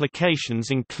whose applications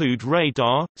include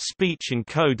radar, speech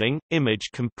encoding,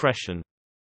 image compression.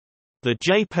 The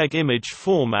JPEG image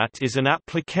format is an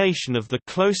application of the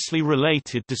closely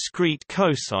related discrete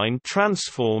cosine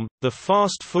transform. The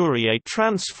fast Fourier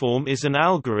transform is an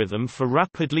algorithm for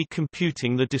rapidly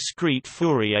computing the discrete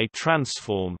Fourier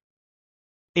transform.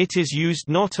 It is used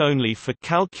not only for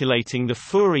calculating the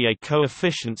Fourier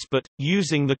coefficients but,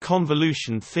 using the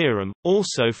convolution theorem,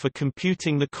 also for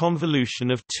computing the convolution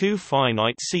of two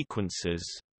finite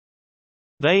sequences.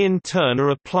 They in turn are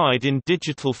applied in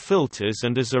digital filters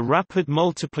and as a rapid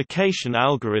multiplication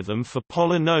algorithm for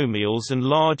polynomials and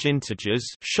large integers,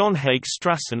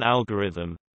 Schonhaig-Strassen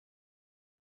algorithm.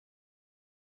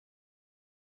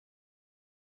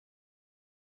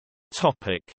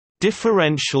 Topic: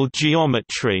 Differential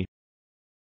geometry.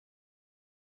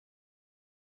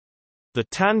 The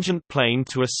tangent plane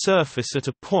to a surface at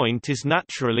a point is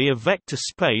naturally a vector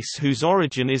space whose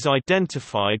origin is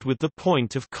identified with the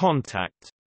point of contact.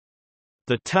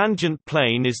 The tangent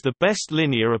plane is the best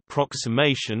linear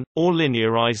approximation, or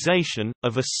linearization,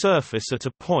 of a surface at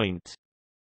a point.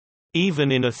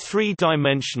 Even in a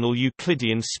three-dimensional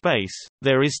Euclidean space,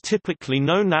 there is typically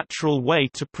no natural way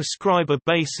to prescribe a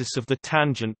basis of the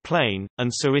tangent plane,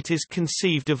 and so it is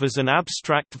conceived of as an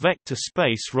abstract vector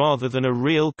space rather than a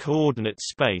real coordinate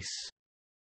space.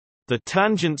 The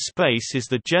tangent space is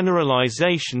the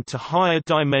generalization to higher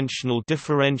dimensional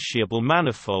differentiable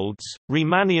manifolds.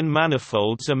 Riemannian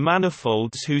manifolds are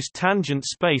manifolds whose tangent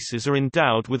spaces are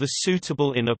endowed with a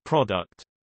suitable inner product.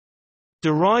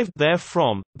 Derived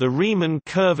therefrom, the Riemann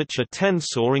curvature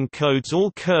tensor encodes all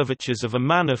curvatures of a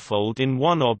manifold in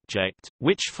one object,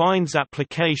 which finds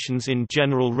applications in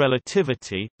general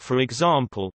relativity, for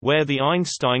example, where the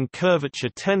Einstein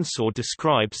curvature tensor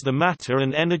describes the matter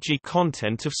and energy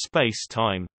content of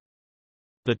spacetime.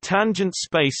 The tangent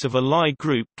space of a Lie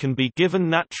group can be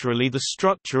given naturally the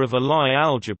structure of a Lie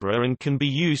algebra and can be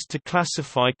used to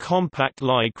classify compact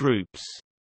Lie groups.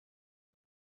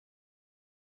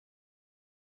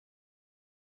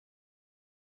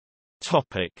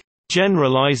 Topic: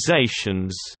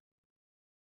 Generalizations.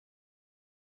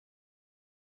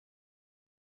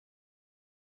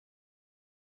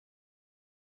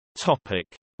 Topic: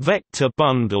 Vector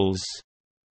bundles.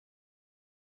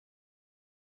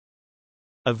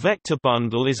 A vector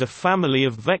bundle is a family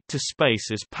of vector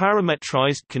spaces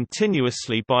parametrized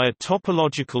continuously by a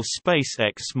topological space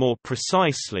X. More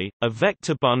precisely, a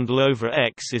vector bundle over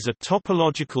X is a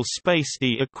topological space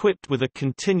E equipped with a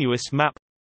continuous map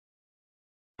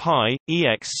pi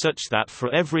Ex such that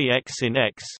for every x in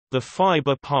X, the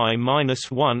fiber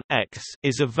pi-1 x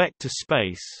is a vector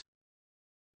space.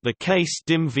 The case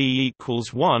dim V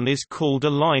equals 1 is called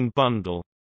a line bundle.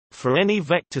 For any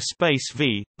vector space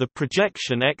V, the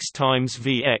projection x times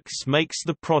Vx makes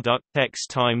the product x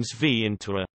times V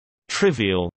into a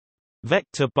trivial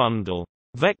vector bundle.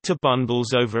 Vector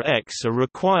bundles over X are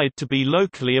required to be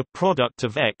locally a product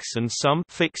of X and some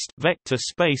fixed vector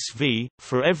space V.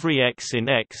 For every x in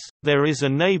X, there is a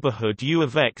neighborhood U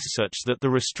of X such that the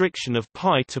restriction of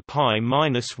pi to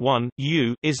pi-1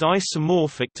 U is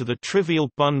isomorphic to the trivial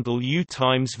bundle U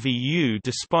times VU.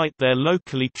 Despite their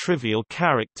locally trivial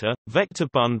character, vector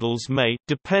bundles may,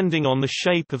 depending on the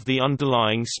shape of the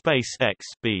underlying space X,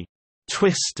 be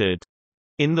twisted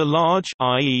in the large,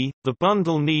 i.e., the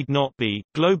bundle need not be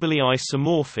globally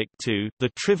isomorphic to the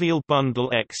trivial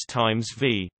bundle X times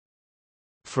V.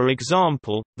 For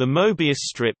example, the Mobius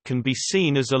strip can be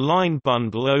seen as a line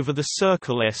bundle over the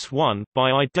circle S1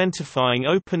 by identifying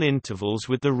open intervals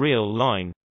with the real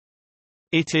line.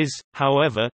 It is,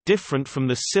 however, different from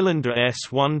the cylinder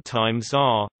S1 times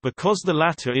R, because the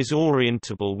latter is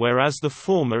orientable whereas the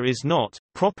former is not.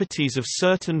 Properties of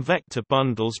certain vector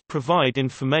bundles provide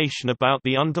information about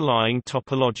the underlying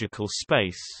topological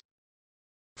space.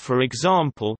 For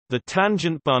example, the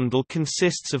tangent bundle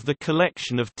consists of the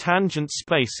collection of tangent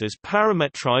spaces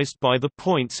parametrized by the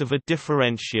points of a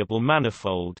differentiable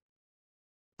manifold.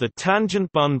 The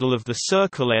tangent bundle of the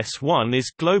circle S1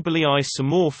 is globally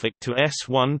isomorphic to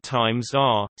S1 times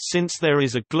R, since there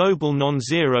is a global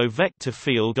non-zero vector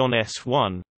field on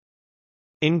S1.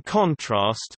 In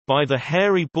contrast, by the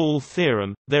hairy-ball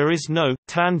theorem, there is no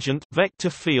tangent vector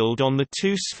field on the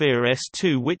two-sphere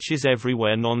S2 which is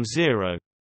everywhere non-zero.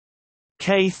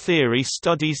 K-theory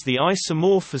studies the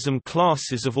isomorphism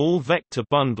classes of all vector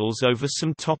bundles over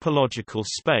some topological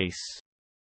space.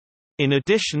 In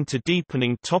addition to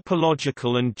deepening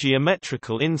topological and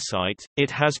geometrical insight,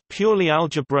 it has purely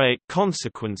algebraic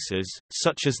consequences,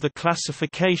 such as the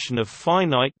classification of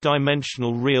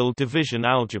finite-dimensional real division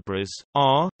algebras,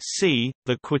 R, C,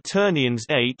 the quaternions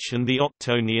H and the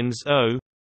octonions O.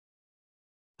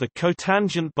 The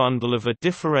cotangent bundle of a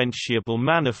differentiable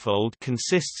manifold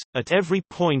consists, at every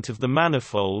point of the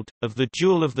manifold, of the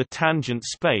dual of the tangent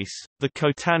space, the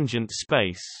cotangent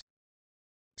space.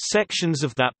 Sections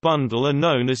of that bundle are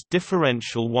known as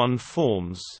differential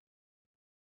one-forms.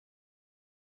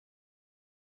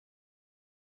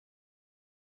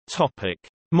 Topic: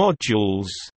 Modules.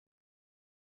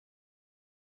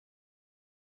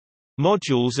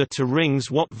 Modules are to rings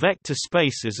what vector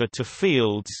spaces are to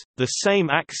fields. The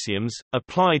same axioms,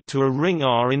 applied to a ring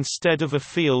R instead of a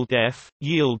field F,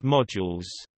 yield modules.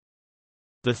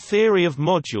 The theory of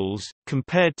modules,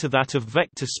 compared to that of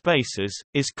vector spaces,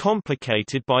 is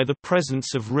complicated by the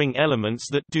presence of ring elements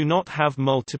that do not have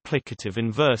multiplicative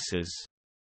inverses.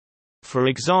 For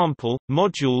example,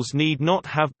 modules need not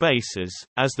have bases,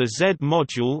 as the Z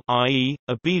module, i.e.,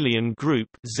 abelian group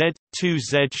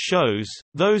Z2Z shows.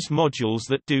 Those modules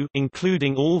that do,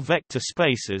 including all vector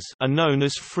spaces, are known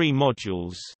as free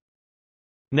modules.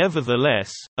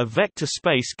 Nevertheless, a vector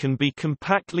space can be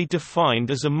compactly defined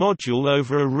as a module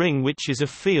over a ring which is a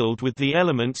field with the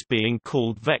elements being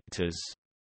called vectors.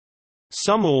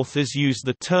 Some authors use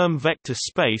the term vector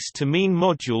space to mean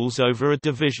modules over a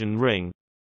division ring.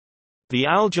 The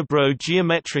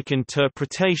algebro-geometric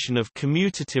interpretation of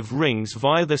commutative rings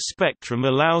via the spectrum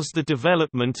allows the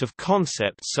development of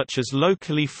concepts such as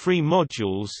locally free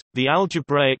modules, the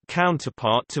algebraic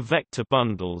counterpart to vector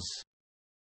bundles.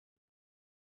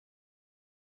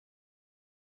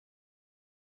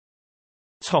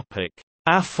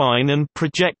 Affine and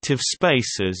projective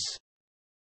spaces.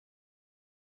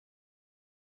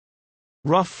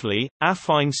 Roughly,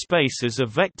 affine spaces are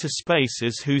vector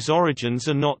spaces whose origins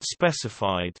are not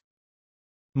specified.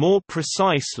 More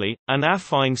precisely, an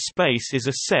affine space is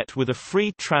a set with a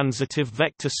free transitive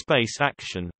vector space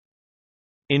action.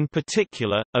 In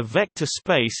particular, a vector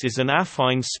space is an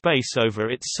affine space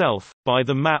over itself, by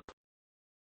the map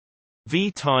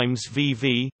V times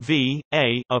VV, V,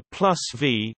 A plus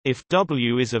V. If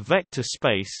W is a vector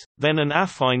space, then an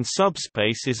affine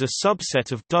subspace is a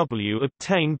subset of W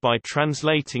obtained by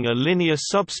translating a linear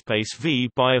subspace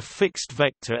V by a fixed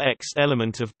vector X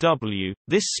element of W.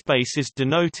 This space is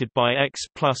denoted by X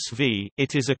plus V.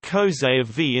 It is a coset of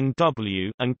V in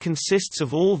W and consists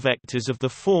of all vectors of the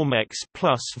form X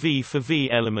plus V for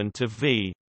V element of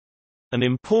V. An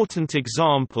important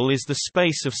example is the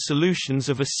space of solutions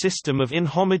of a system of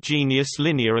inhomogeneous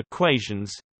linear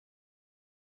equations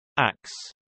AX.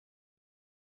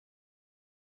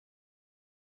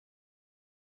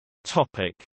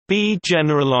 Topic B.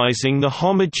 Generalizing the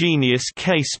homogeneous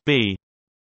case B.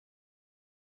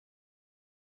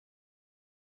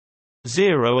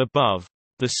 0 above.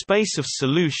 The space of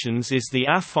solutions is the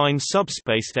affine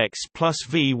subspace X plus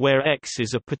V where X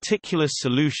is a particular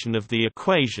solution of the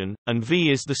equation, and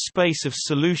V is the space of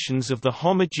solutions of the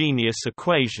homogeneous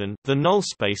equation, the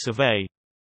nullspace of A.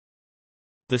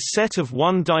 The set of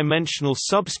one-dimensional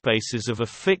subspaces of a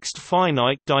fixed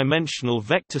finite-dimensional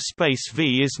vector space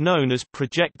V is known as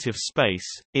projective space.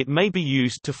 It may be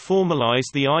used to formalize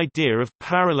the idea of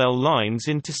parallel lines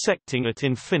intersecting at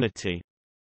infinity.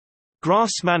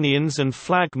 Grassmannians and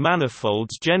flag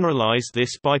manifolds generalize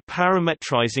this by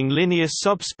parametrizing linear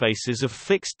subspaces of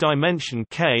fixed dimension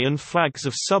K and flags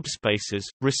of subspaces,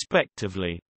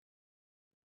 respectively.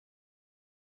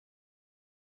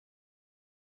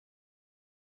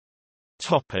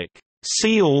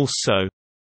 See also: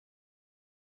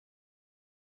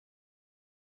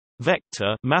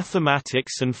 Vector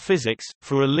mathematics and physics,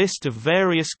 for a list of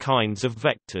various kinds of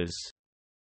vectors.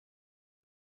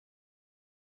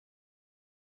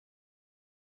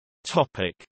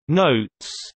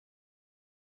 Notes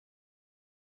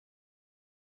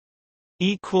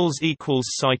 ==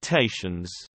 Citations